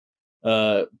dead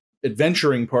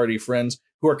adventuring party friends,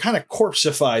 who are kind of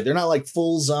corpseified. They're not like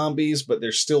full zombies, but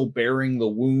they're still bearing the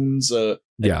wounds that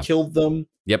killed them.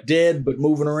 Yep. Dead, but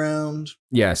moving around.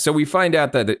 Yeah. So we find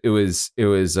out that it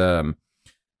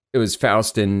was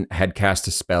Faustin had cast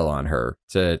a spell on her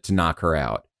to knock her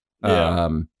out. Yeah.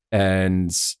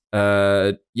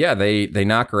 They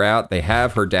knock her out. They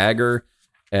have her dagger.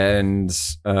 And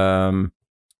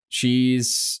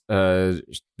she's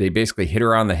they basically hit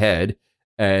her on the head.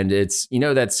 And it's,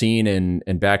 that scene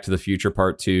in Back to the Future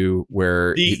Part 2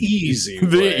 where the easy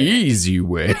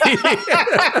way.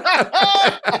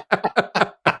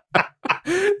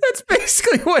 That's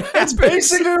basically what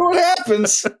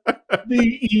happens.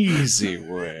 The easy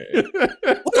way.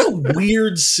 What a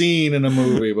weird scene in a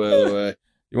movie, by the way.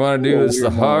 You want to do this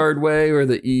the hard way or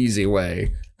the easy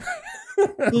way?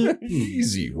 The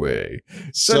easy way.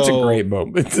 Such a great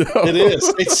moment. It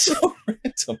is. It's so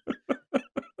random.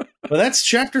 Well, that's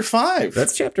chapter 5.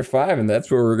 That's chapter 5, and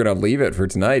that's where we're going to leave it for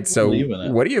tonight. So,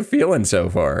 what are you feeling so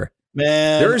far?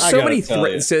 Man, there are so many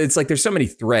threads. So it's like there's so many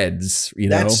threads.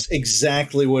 That's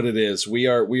exactly what it is. We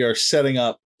are setting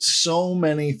up so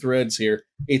many threads here.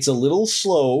 It's a little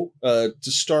slow to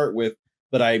start with,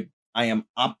 but I am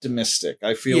optimistic.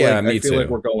 I feel like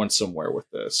we're going somewhere with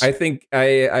this. I think I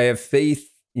have faith.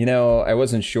 I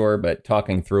wasn't sure, but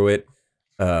talking through it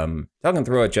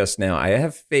just now, I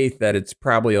have faith that it's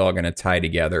probably all going to tie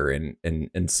together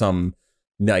in some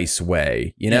nice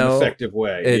way, in an effective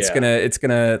way. It's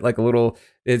gonna like a little.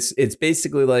 It's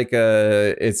basically like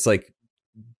it's like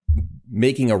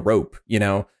making a rope.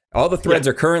 All the threads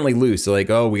are currently loose. So like,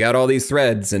 oh, we got all these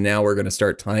threads, and now we're gonna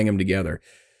start tying them together.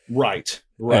 Right.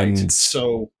 And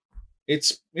so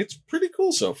it's pretty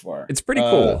cool so far. It's pretty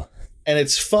cool. And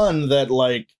it's fun that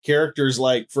like characters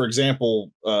like, for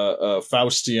example,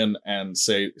 Faustian and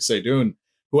Seydun,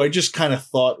 who I just kind of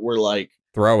thought were like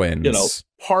throw-ins,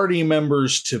 party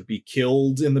members to be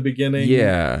killed in the beginning.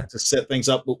 Yeah. To set things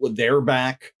up, but they're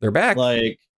back. They're back.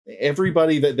 Like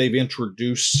everybody that they've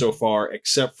introduced so far,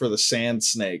 except for the Sand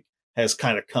Snake, has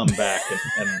kind of come back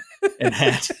and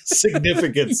had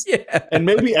significance. Yeah. And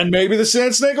maybe the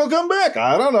Sand Snake will come back.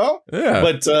 I don't know. Yeah.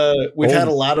 But we've had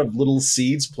a lot of little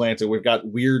seeds planted. We've got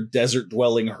weird desert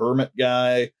dwelling hermit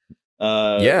guy.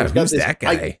 Who's that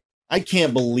guy? I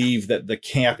can't believe that the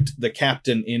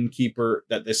captain innkeeper,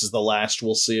 that this is the last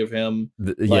we'll see of him.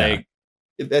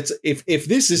 That's if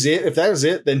that is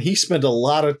it, then he spent a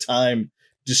lot of time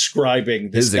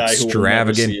describing this his guy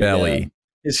extravagant belly.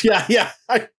 I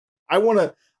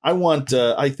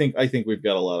think we've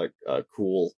got a lot of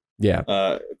cool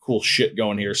shit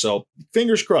going here. So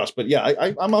fingers crossed. But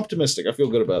yeah, I'm optimistic. I feel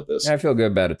good about this. I feel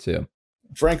good about it too.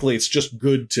 Frankly, it's just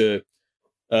good to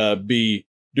be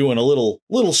doing a little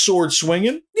sword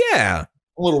swinging. Yeah.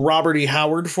 A little Robert E.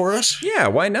 Howard for us. Yeah,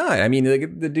 why not? I mean,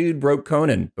 the dude wrote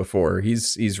Conan before.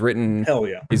 He's written. Hell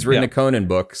yeah. He's written a Conan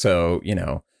book. So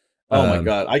Oh my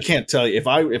God, I can't tell you if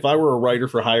I were a writer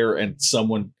for hire and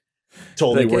someone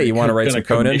told me, hey, you want to write some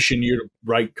Conan? Commission you to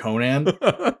write Conan,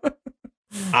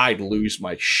 I'd lose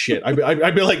my shit. I'd be like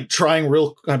I'd be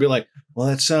like, well,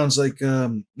 that sounds like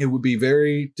it would be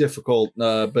very difficult.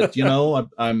 But I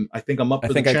think I'm up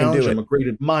for the challenge. I'm a great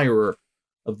admirer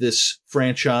of this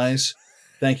franchise.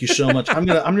 Thank you so much.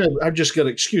 I'm just gonna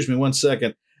excuse me 1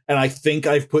 second. And I think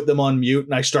I've put them on mute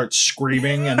and I start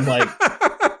screaming and like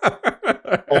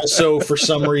also for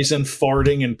some reason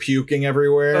farting and puking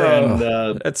everywhere.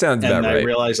 That sounds about right. And I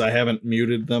realize I haven't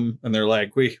muted them and they're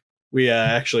like, we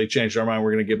actually changed our mind.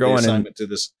 We're going to give the assignment to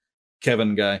this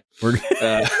Kevin guy. We're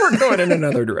going in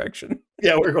another direction.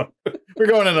 Yeah, we're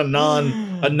going in a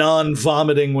non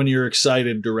vomiting when you're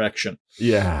excited direction.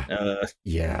 Yeah.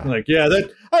 Like,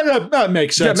 that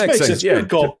makes sense. That makes sense. Yeah. Good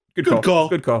call.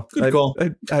 Good call.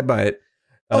 I buy it.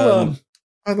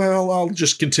 I'll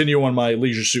just continue on my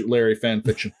Leisure Suit Larry fan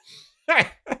fiction.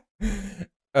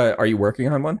 Are you working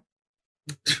on one?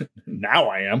 Now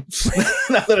I am.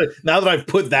 now that I've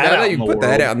put that out in the world.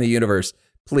 That out in the universe,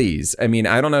 please. I mean,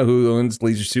 I don't know who owns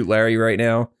Leisure Suit Larry right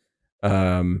now.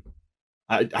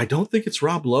 I don't think it's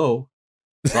Rob Lowe.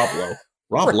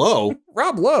 Rob Lowe.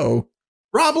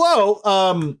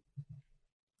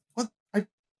 What?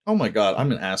 Oh my God,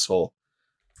 I'm an asshole.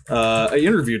 I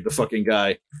interviewed the fucking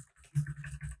guy.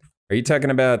 Are you talking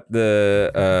about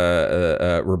the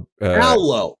Al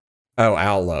Lowe? Oh,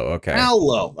 Al Lowe. Okay. Al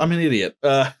Lowe. I'm an idiot.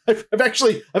 I've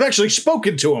actually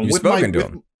spoken to him. With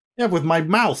my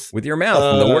mouth. With your mouth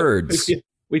and the words.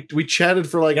 We chatted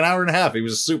for like an hour and a half. He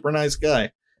was a super nice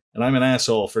guy, and I'm an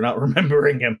asshole for not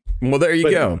remembering him. Well, there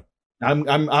you go.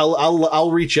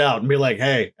 I'll reach out and be like,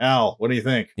 hey, Al, what do you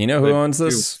think? You know who owns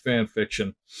this fan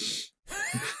fiction?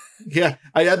 Yeah,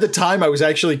 at the time I was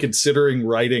actually considering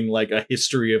writing like a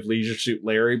history of Leisure Suit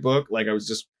Larry book. Like I was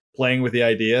just playing with the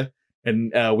idea,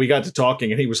 and we got to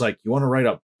talking, and he was like, "You want to write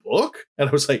a book?" And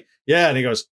I was like, "Yeah." And he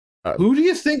goes, "Who do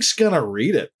you think's gonna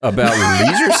read it?" About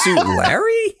Leisure Suit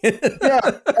Larry? Yeah,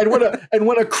 and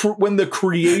when the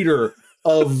creator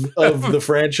of the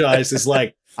franchise is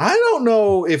like, I don't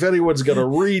know if anyone's gonna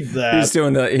read that. He's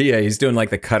doing like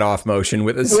the cutoff motion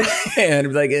with his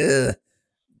hand, like, ugh.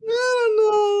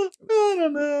 I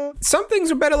don't know. Some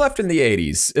things are better left in the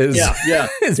 80s.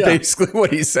 Is basically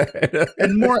what he said.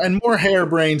 and more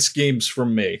harebrained schemes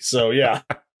from me. So yeah.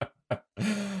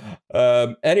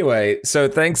 Anyway, so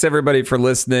thanks everybody for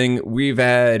listening. We've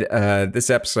had this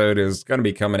episode is going to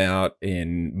be coming out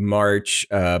in March,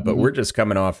 but we're just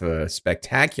coming off a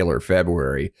spectacular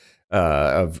February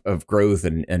of growth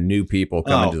and new people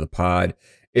coming to the pod.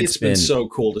 It's been so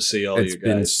cool to see all you guys. It's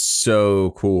been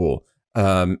so cool.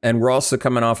 And we're also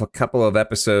coming off a couple of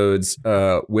episodes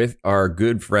with our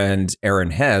good friend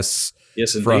Aaron Hess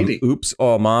from Oops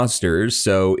All Monsters.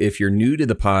 So if you're new to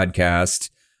the podcast,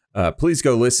 please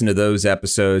go listen to those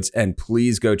episodes and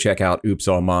please go check out Oops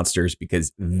All Monsters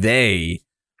because they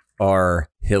are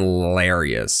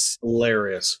hilarious.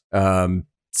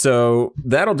 So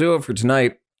that'll do it for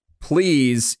tonight.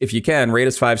 Please, if you can, rate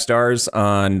us 5 stars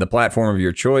on the platform of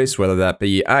your choice, whether that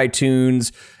be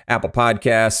iTunes, Apple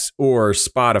Podcasts, or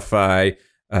Spotify.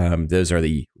 Those are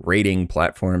the rating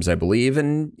platforms, I believe.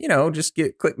 And, just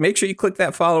make sure you click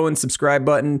that follow and subscribe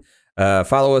button.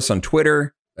 Follow us on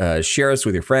Twitter. Share us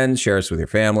with your friends. Share us with your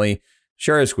family.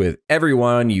 Share us with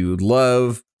everyone you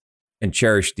love and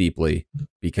cherish deeply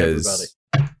because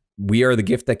we are the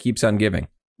gift that keeps on giving.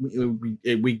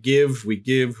 We give,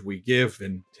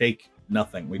 and take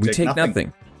nothing. We take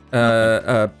nothing.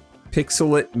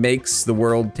 Pixelit makes the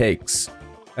world takes.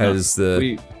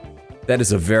 That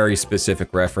is a very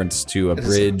specific reference to a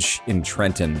bridge in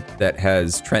Trenton that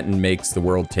has Trenton makes the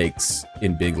world takes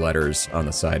in big letters on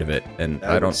the side of it. And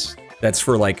that's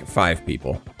for like 5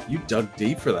 people. You dug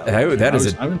deep for that.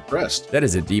 I'm impressed. That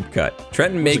is a deep cut.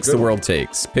 Trenton makes the world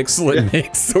takes. Pixelit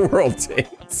makes the world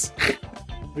takes.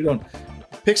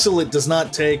 Pixelit does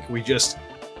not take. We just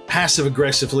passive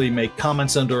aggressively make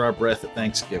comments under our breath at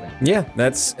Thanksgiving. Yeah,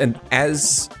 and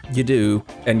as you do,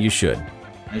 and you should.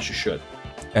 As you should.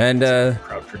 And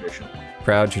proud tradition.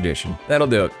 Proud tradition. That'll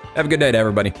do it. Have a good night,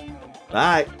 everybody.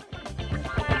 Bye.